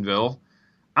Jacksonville,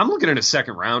 I'm looking at a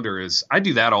second rounder as I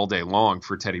do that all day long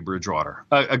for Teddy Bridgewater,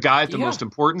 a guy at the most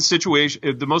important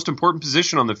situation, the most important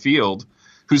position on the field,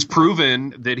 who's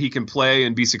proven that he can play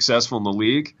and be successful in the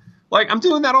league. Like, I'm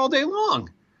doing that all day long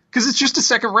because it's just a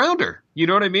second rounder. You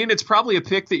know what I mean? It's probably a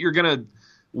pick that you're going to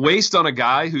waste on a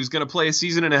guy who's going to play a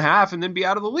season and a half and then be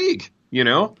out of the league. I don't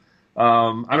know.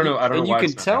 I don't know. And you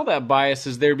can tell that bias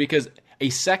is there because a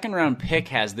second round pick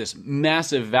has this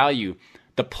massive value.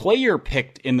 The player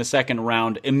picked in the second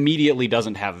round immediately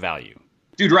doesn't have value.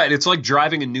 Dude, right. It's like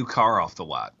driving a new car off the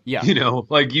lot. Yeah.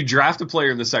 Like you draft a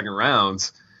player in the second round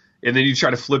and then you try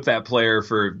to flip that player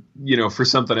for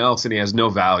something else and he has no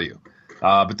value.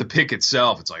 But the pick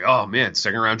itself, it's like, oh man,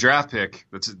 second round draft pick.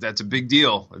 That's a big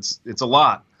deal. It's a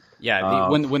lot. Yeah.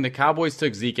 When the Cowboys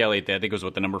took Zeke Elliott, I think it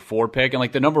was the number 4 pick, and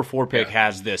like the number 4 pick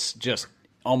has this just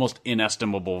almost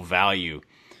inestimable value.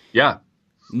 Yeah.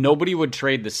 Nobody would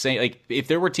trade the same. Like if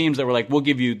there were teams that were like, we'll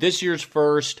give you this year's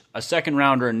first, a second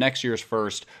rounder, and next year's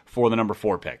first for the number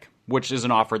 4 pick, which is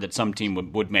an offer that some team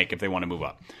would make if they want to move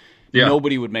up. Yeah.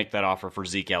 Nobody would make that offer for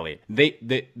Zeke Elliott.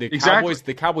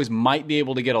 The Cowboys might be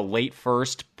able to get a late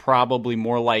first, probably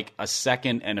more like a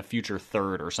second and a future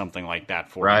third or something like that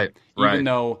for him. Even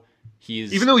though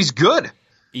he's good.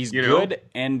 He's good,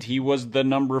 and he was the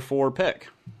number 4 pick.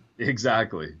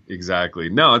 Exactly.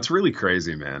 No, it's really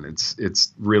crazy, man.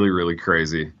 It's really, really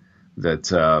crazy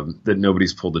that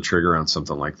nobody's pulled the trigger on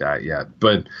something like that yet.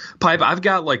 But Pipe, I've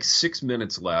got like 6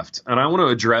 minutes left, and I want to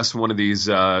address one of these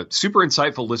super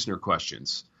insightful listener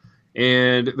questions.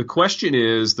 And the question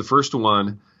is, the first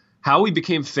one, how we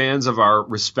became fans of our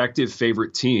respective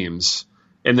favorite teams,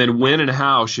 and then when and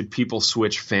how should people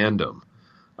switch fandom?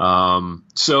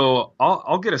 So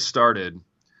I'll get us started.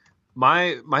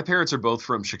 My parents are both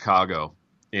from Chicago,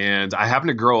 and I happened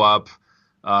to grow up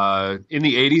in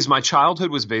the 80s. My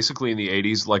childhood was basically in the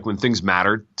 80s, like when things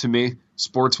mattered to me.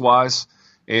 sports wise.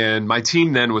 And my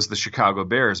team then was the Chicago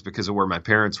Bears because of where my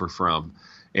parents were from.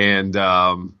 And,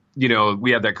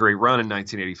 we had that great run in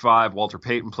 1985. Walter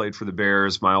Payton played for the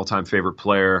Bears, my all-time favorite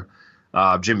player.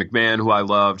 Jim McMahon, who I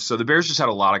loved. So the Bears just had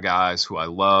a lot of guys who I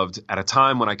loved at a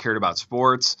time when I cared about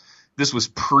sports. This was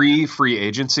pre-free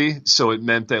agency, so it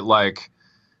meant that,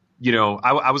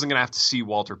 I wasn't going to have to see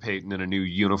Walter Payton in a new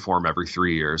uniform every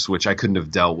 3 years, which I couldn't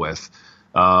have dealt with.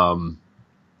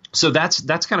 So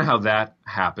that's kind of how that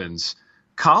happens.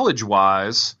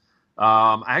 College-wise,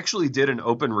 I actually did an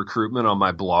open recruitment on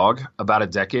my blog about a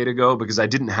decade ago because I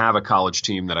didn't have a college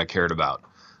team that I cared about.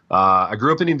 I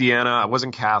grew up in Indiana. I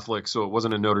wasn't Catholic, so it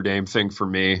wasn't a Notre Dame thing for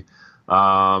me.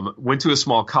 Went to a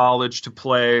small college to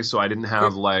play, so I didn't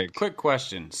have Quick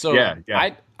question. So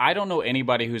I don't know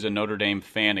anybody who's a Notre Dame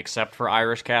fan except for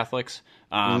Irish Catholics,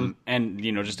 and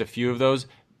just a few of those.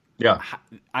 Yeah,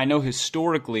 I know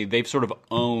historically they've sort of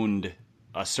owned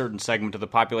a certain segment of the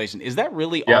population. Is that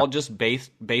really all just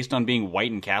based on being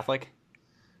white and Catholic?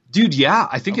 Dude, yeah,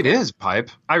 I think it is, Pipe.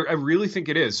 I really think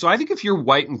it is. So I think if you're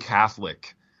white and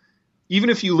Catholic, even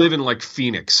if you live in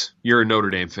Phoenix, you're a Notre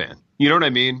Dame fan. You know what I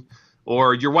mean?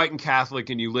 Or you're white and Catholic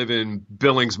and you live in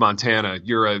Billings, Montana,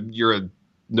 you're a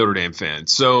Notre Dame fan.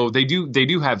 So they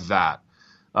do have that.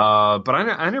 But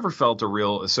I never felt a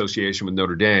real association with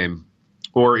Notre Dame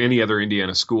or any other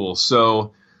Indiana school.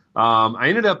 So I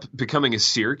ended up becoming a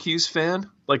Syracuse fan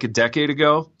a decade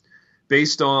ago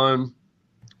based on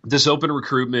this open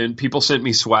recruitment. People sent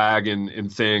me swag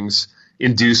and things,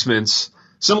 inducements,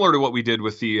 similar to what we did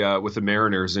with the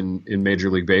Mariners in Major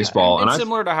League Baseball. And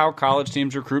similar to how college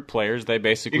teams recruit players, they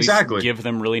basically give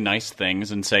them really nice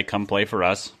things and say, come play for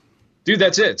us. Dude,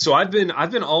 that's it. So I've been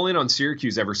all in on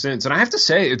Syracuse ever since. And I have to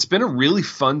say, it's been a really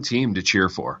fun team to cheer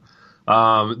for.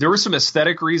 There were some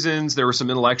aesthetic reasons. There were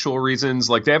some intellectual reasons.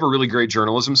 They have a really great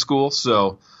journalism school.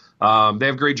 So they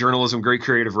have great journalism, great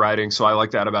creative writing. So I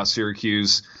like that about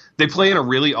Syracuse. They play in a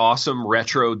really awesome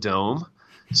retro dome.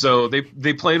 So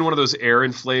they play in one of those air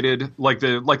inflated, like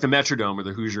the Metrodome or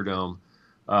the Hoosier Dome.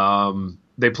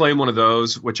 They play in one of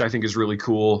those, which I think is really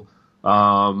cool.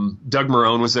 Doug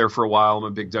Marrone was there for a while. I'm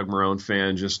a big Doug Marrone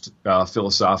fan, just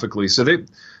philosophically. So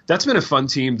that's been a fun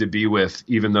team to be with,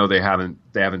 even though they haven't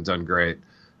done great.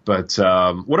 But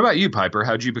what about you, Piper?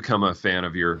 How'd you become a fan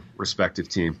of your respective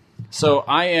team? So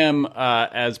I am,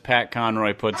 as Pat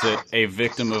Conroy puts it, a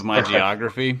victim of my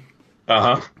geography.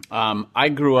 I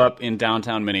grew up in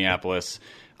downtown Minneapolis.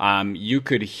 You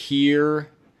could hear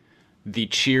the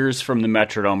cheers from the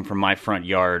Metrodome from my front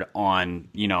yard on,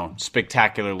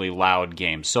 spectacularly loud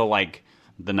games. So like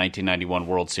the 1991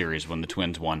 World Series when the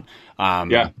Twins won.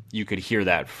 You could hear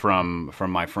that from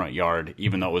my front yard,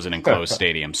 even though it was an enclosed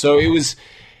stadium. So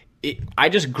I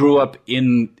just grew up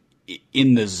in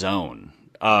the zone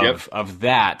of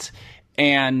that.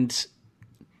 And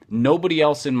nobody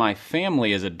else in my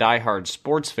family is a diehard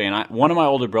sports fan. One of my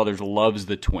older brothers loves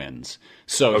the Twins.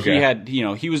 So he had,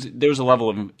 there was a level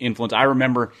of influence. I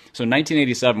remember,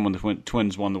 1987 when the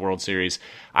Twins won the World Series,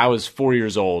 I was 4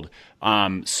 years old.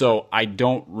 So I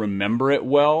don't remember it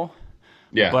well.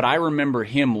 Yeah. But I remember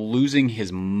him losing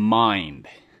his mind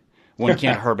when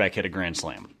Kent Herbeck hit a grand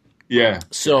slam. Yeah.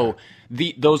 So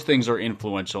those things are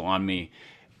influential on me.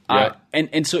 Yeah.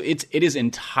 And so it is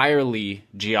entirely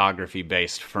geography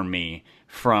based for me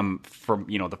from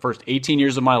the first 18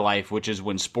 years of my life, which is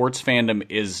when sports fandom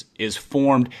is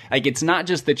formed. It's not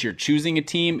just that you're choosing a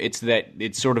team, it's that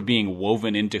it's sort of being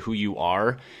woven into who you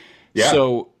are. Yeah.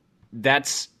 So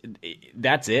that's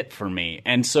it for me.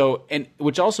 And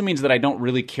which also means that I don't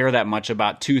really care that much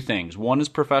about two things. One is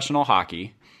professional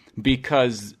hockey,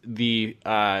 because the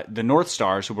North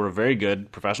Stars, who were a very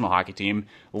good professional hockey team,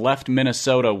 left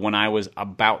Minnesota when I was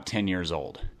about 10 years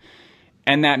old.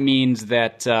 And that means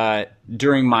that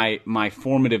during my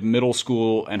formative middle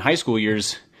school and high school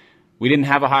years, we didn't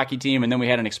have a hockey team, and then we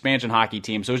had an expansion hockey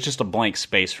team, so it's just a blank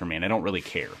space for me, and I don't really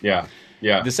care. Yeah,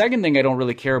 yeah. The second thing I don't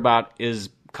really care about is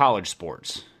college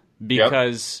sports,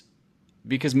 because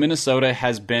Minnesota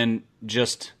has been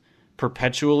just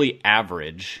perpetually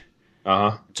average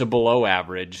to below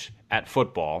average at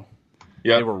football.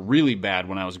 Yep. They were really bad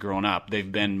when I was growing up.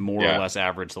 They've been more or less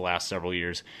average the last several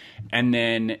years. And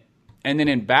then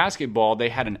in basketball, they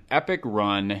had an epic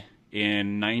run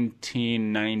in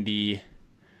 1990.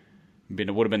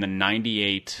 It would have been the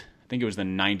 98. I think it was the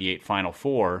 98 Final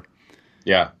Four.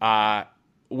 Yeah.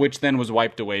 Which then was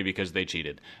wiped away because they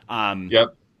cheated.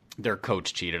 Their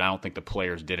coach cheated. I don't think the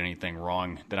players did anything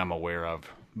wrong that I'm aware of.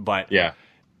 But yeah.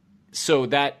 So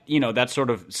that that sort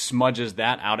of smudges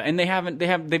that out, and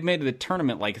they've made the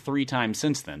tournament like 3 times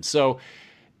since then. So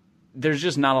there's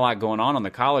just not a lot going on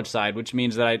the college side, which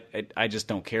means that I just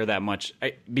don't care that much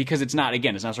because it's not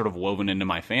sort of woven into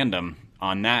my fandom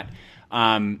on that.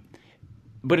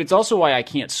 But it's also why I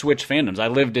can't switch fandoms. I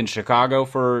lived in Chicago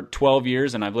for 12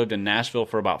 years, and I've lived in Nashville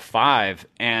for about 5,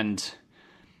 and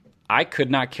I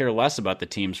could not care less about the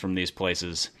teams from these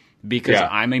places because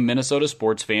I'm a Minnesota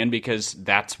sports fan because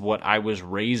that's what I was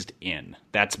raised in.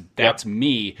 That's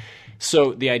me.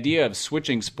 So the idea of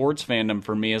switching sports fandom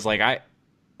for me is like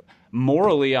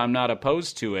morally I'm not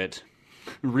opposed to it.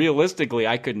 Realistically,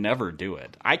 I could never do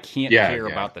it. I can't care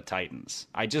about the Titans.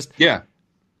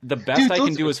 The best I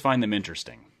can do is find them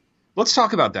interesting. Let's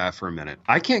talk about that for a minute.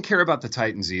 I can't care about the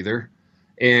Titans either.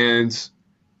 And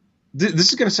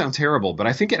this is going to sound terrible, but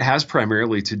I think it has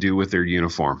primarily to do with their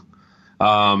uniform.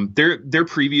 Their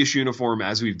previous uniform,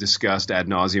 as we've discussed ad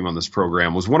nauseum on this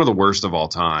program, was one of the worst of all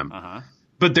time. Uh-huh.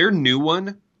 But their new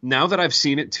one, now that I've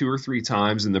seen it 2 or 3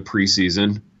 times in the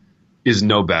preseason, is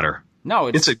no better. No,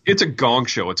 it's a gong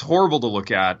show. It's horrible to look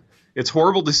at. It's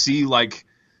horrible to see, like,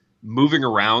 moving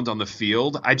around on the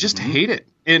field. I just hate it.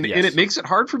 And it makes it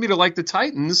hard for me to like the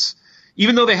Titans,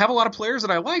 even though they have a lot of players that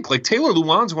I like. Like Taylor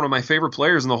Lewan's one of my favorite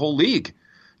players in the whole league.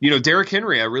 You know, Derrick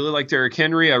Henry, I really like Derrick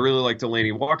Henry. I really like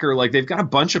Delaney Walker. Like, they've got a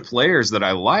bunch of players that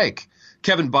I like.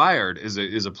 Kevin Byard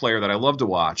is a player that I love to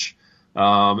watch.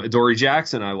 Adoree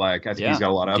Jackson I like. I think he's got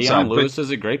a lot of upside. Deion Lewis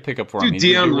is a great pickup for him.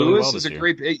 Deion Lewis is a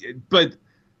great – but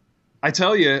I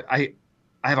tell you, I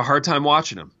have a hard time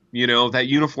watching him. You know, that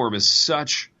uniform is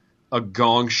such – a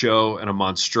gong show and a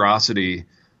monstrosity.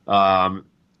 I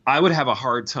would have a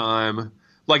hard time,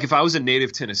 like if I was a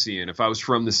native Tennessean, if I was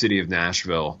from the city of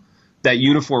Nashville, that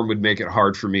uniform would make it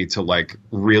hard for me to like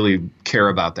really care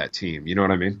about that team. You know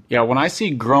what I mean? Yeah. When I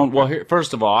see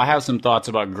first of all, I have some thoughts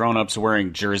about grown-ups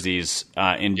wearing jerseys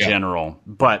in general,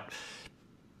 but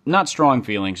not strong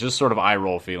feelings, just sort of eye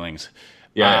roll feelings.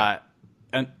 Yeah.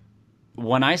 And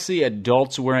when I see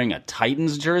adults wearing a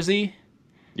Titans jersey,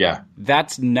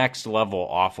 that's next level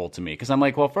awful to me because I'm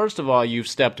like, well, first of all, you've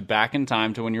stepped back in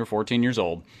time to when you were 14 years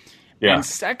old. Yeah. And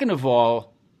second of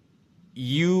all,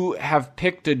 you have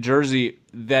picked a jersey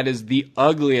that is the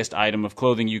ugliest item of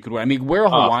clothing you could wear. I mean, wear a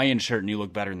Hawaiian shirt and you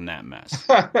look better than that mess.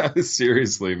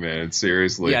 Seriously, man.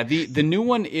 Seriously. Yeah, the new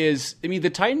one is, I mean, the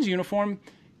Titans uniform,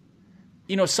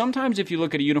 you know, sometimes if you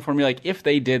look at a uniform, you're like, if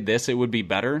they did this, it would be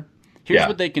better. Here's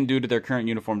what they can do to their current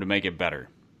uniform to make it better.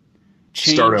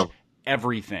 Change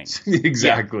everything.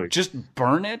 Exactly. Just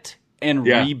burn it and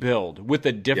rebuild with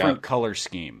a different color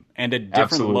scheme and a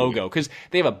different logo. Because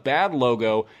they have a bad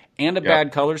logo and a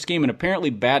bad color scheme and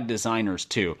apparently bad designers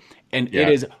too. And it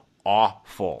is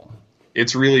awful.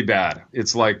 It's really bad.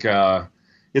 It's like a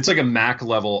Mac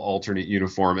level alternate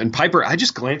uniform. And Piper, I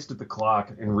just glanced at the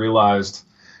clock and realized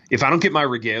if I don't get my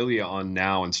regalia on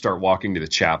now and start walking to the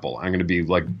chapel, I'm going to be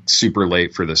like super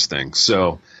late for this thing.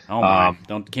 So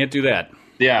can't do that.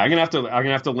 Yeah, I'm gonna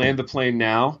have to land the plane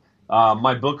now.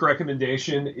 My book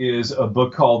recommendation is a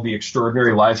book called The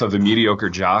Extraordinary Life of a Mediocre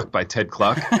Jock by Ted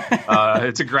Kluck.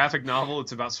 It's a graphic novel.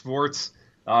 It's about sports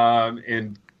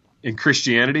and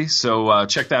Christianity. So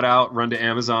check that out. Run to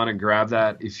Amazon and grab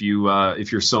that if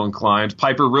you're so inclined.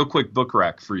 Piper, real quick book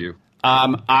rec for you.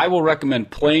 I will recommend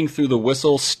Playing Through the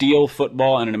Whistle, Steel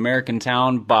Football in an American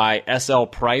Town by S.L.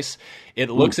 Price. It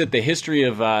looks at the history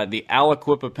of the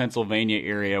Aliquippa, Pennsylvania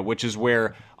area, which is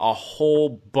where a whole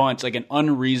bunch, like an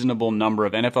unreasonable number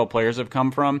of NFL players have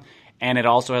come from. And it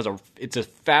also has it's a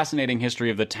fascinating history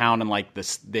of the town and like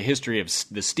the history of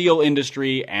the steel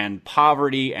industry and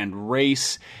poverty and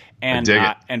race.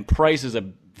 And Price is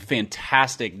a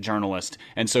fantastic journalist,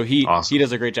 and so he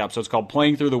does a great job. So it's called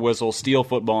Playing Through the Whistle, Steel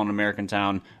Football in American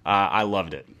Town. I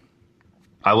loved it.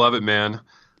 I love it, man.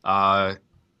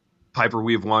 Piper,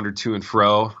 we have wandered to and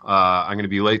fro. I'm going to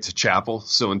be late to chapel,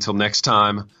 so until next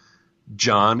time,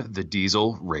 John the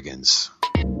Diesel Riggins.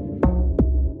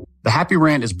 The Happy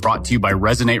Rant is brought to you by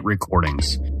Resonate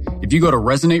Recordings. If you go to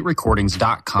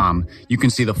resonaterecordings.com, you can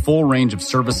see the full range of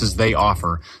services they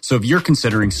offer. So if you're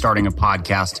considering starting a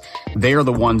podcast, they are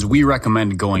the ones we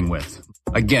recommend going with.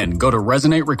 Again, go to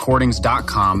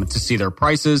resonaterecordings.com to see their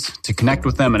prices, to connect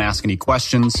with them and ask any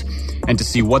questions, and to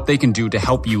see what they can do to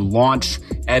help you launch,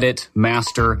 edit,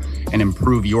 master, and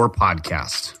improve your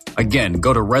podcast. Again,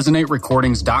 go to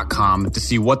resonaterecordings.com to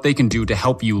see what they can do to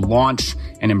help you launch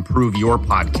and improve your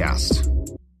podcast.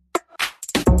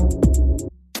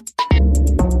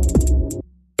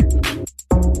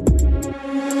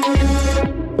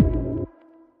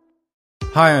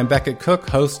 Hi, I'm Beckett Cook,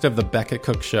 host of The Beckett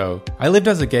Cook Show. I lived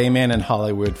as a gay man in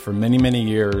Hollywood for many, many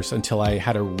years until I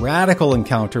had a radical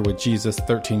encounter with Jesus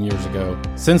 13 years ago.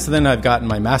 Since then, I've gotten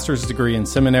my master's degree in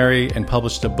seminary and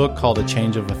published a book called A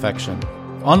Change of Affection.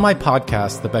 On my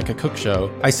podcast, The Beckett Cook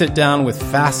Show, I sit down with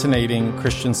fascinating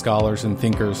Christian scholars and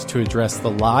thinkers to address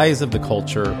the lies of the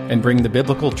culture and bring the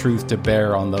biblical truth to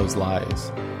bear on those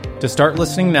lies. To start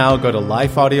listening now, go to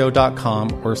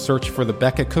lifeaudio.com or search for The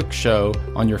Beckett Cook Show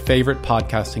on your favorite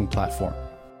podcasting platform.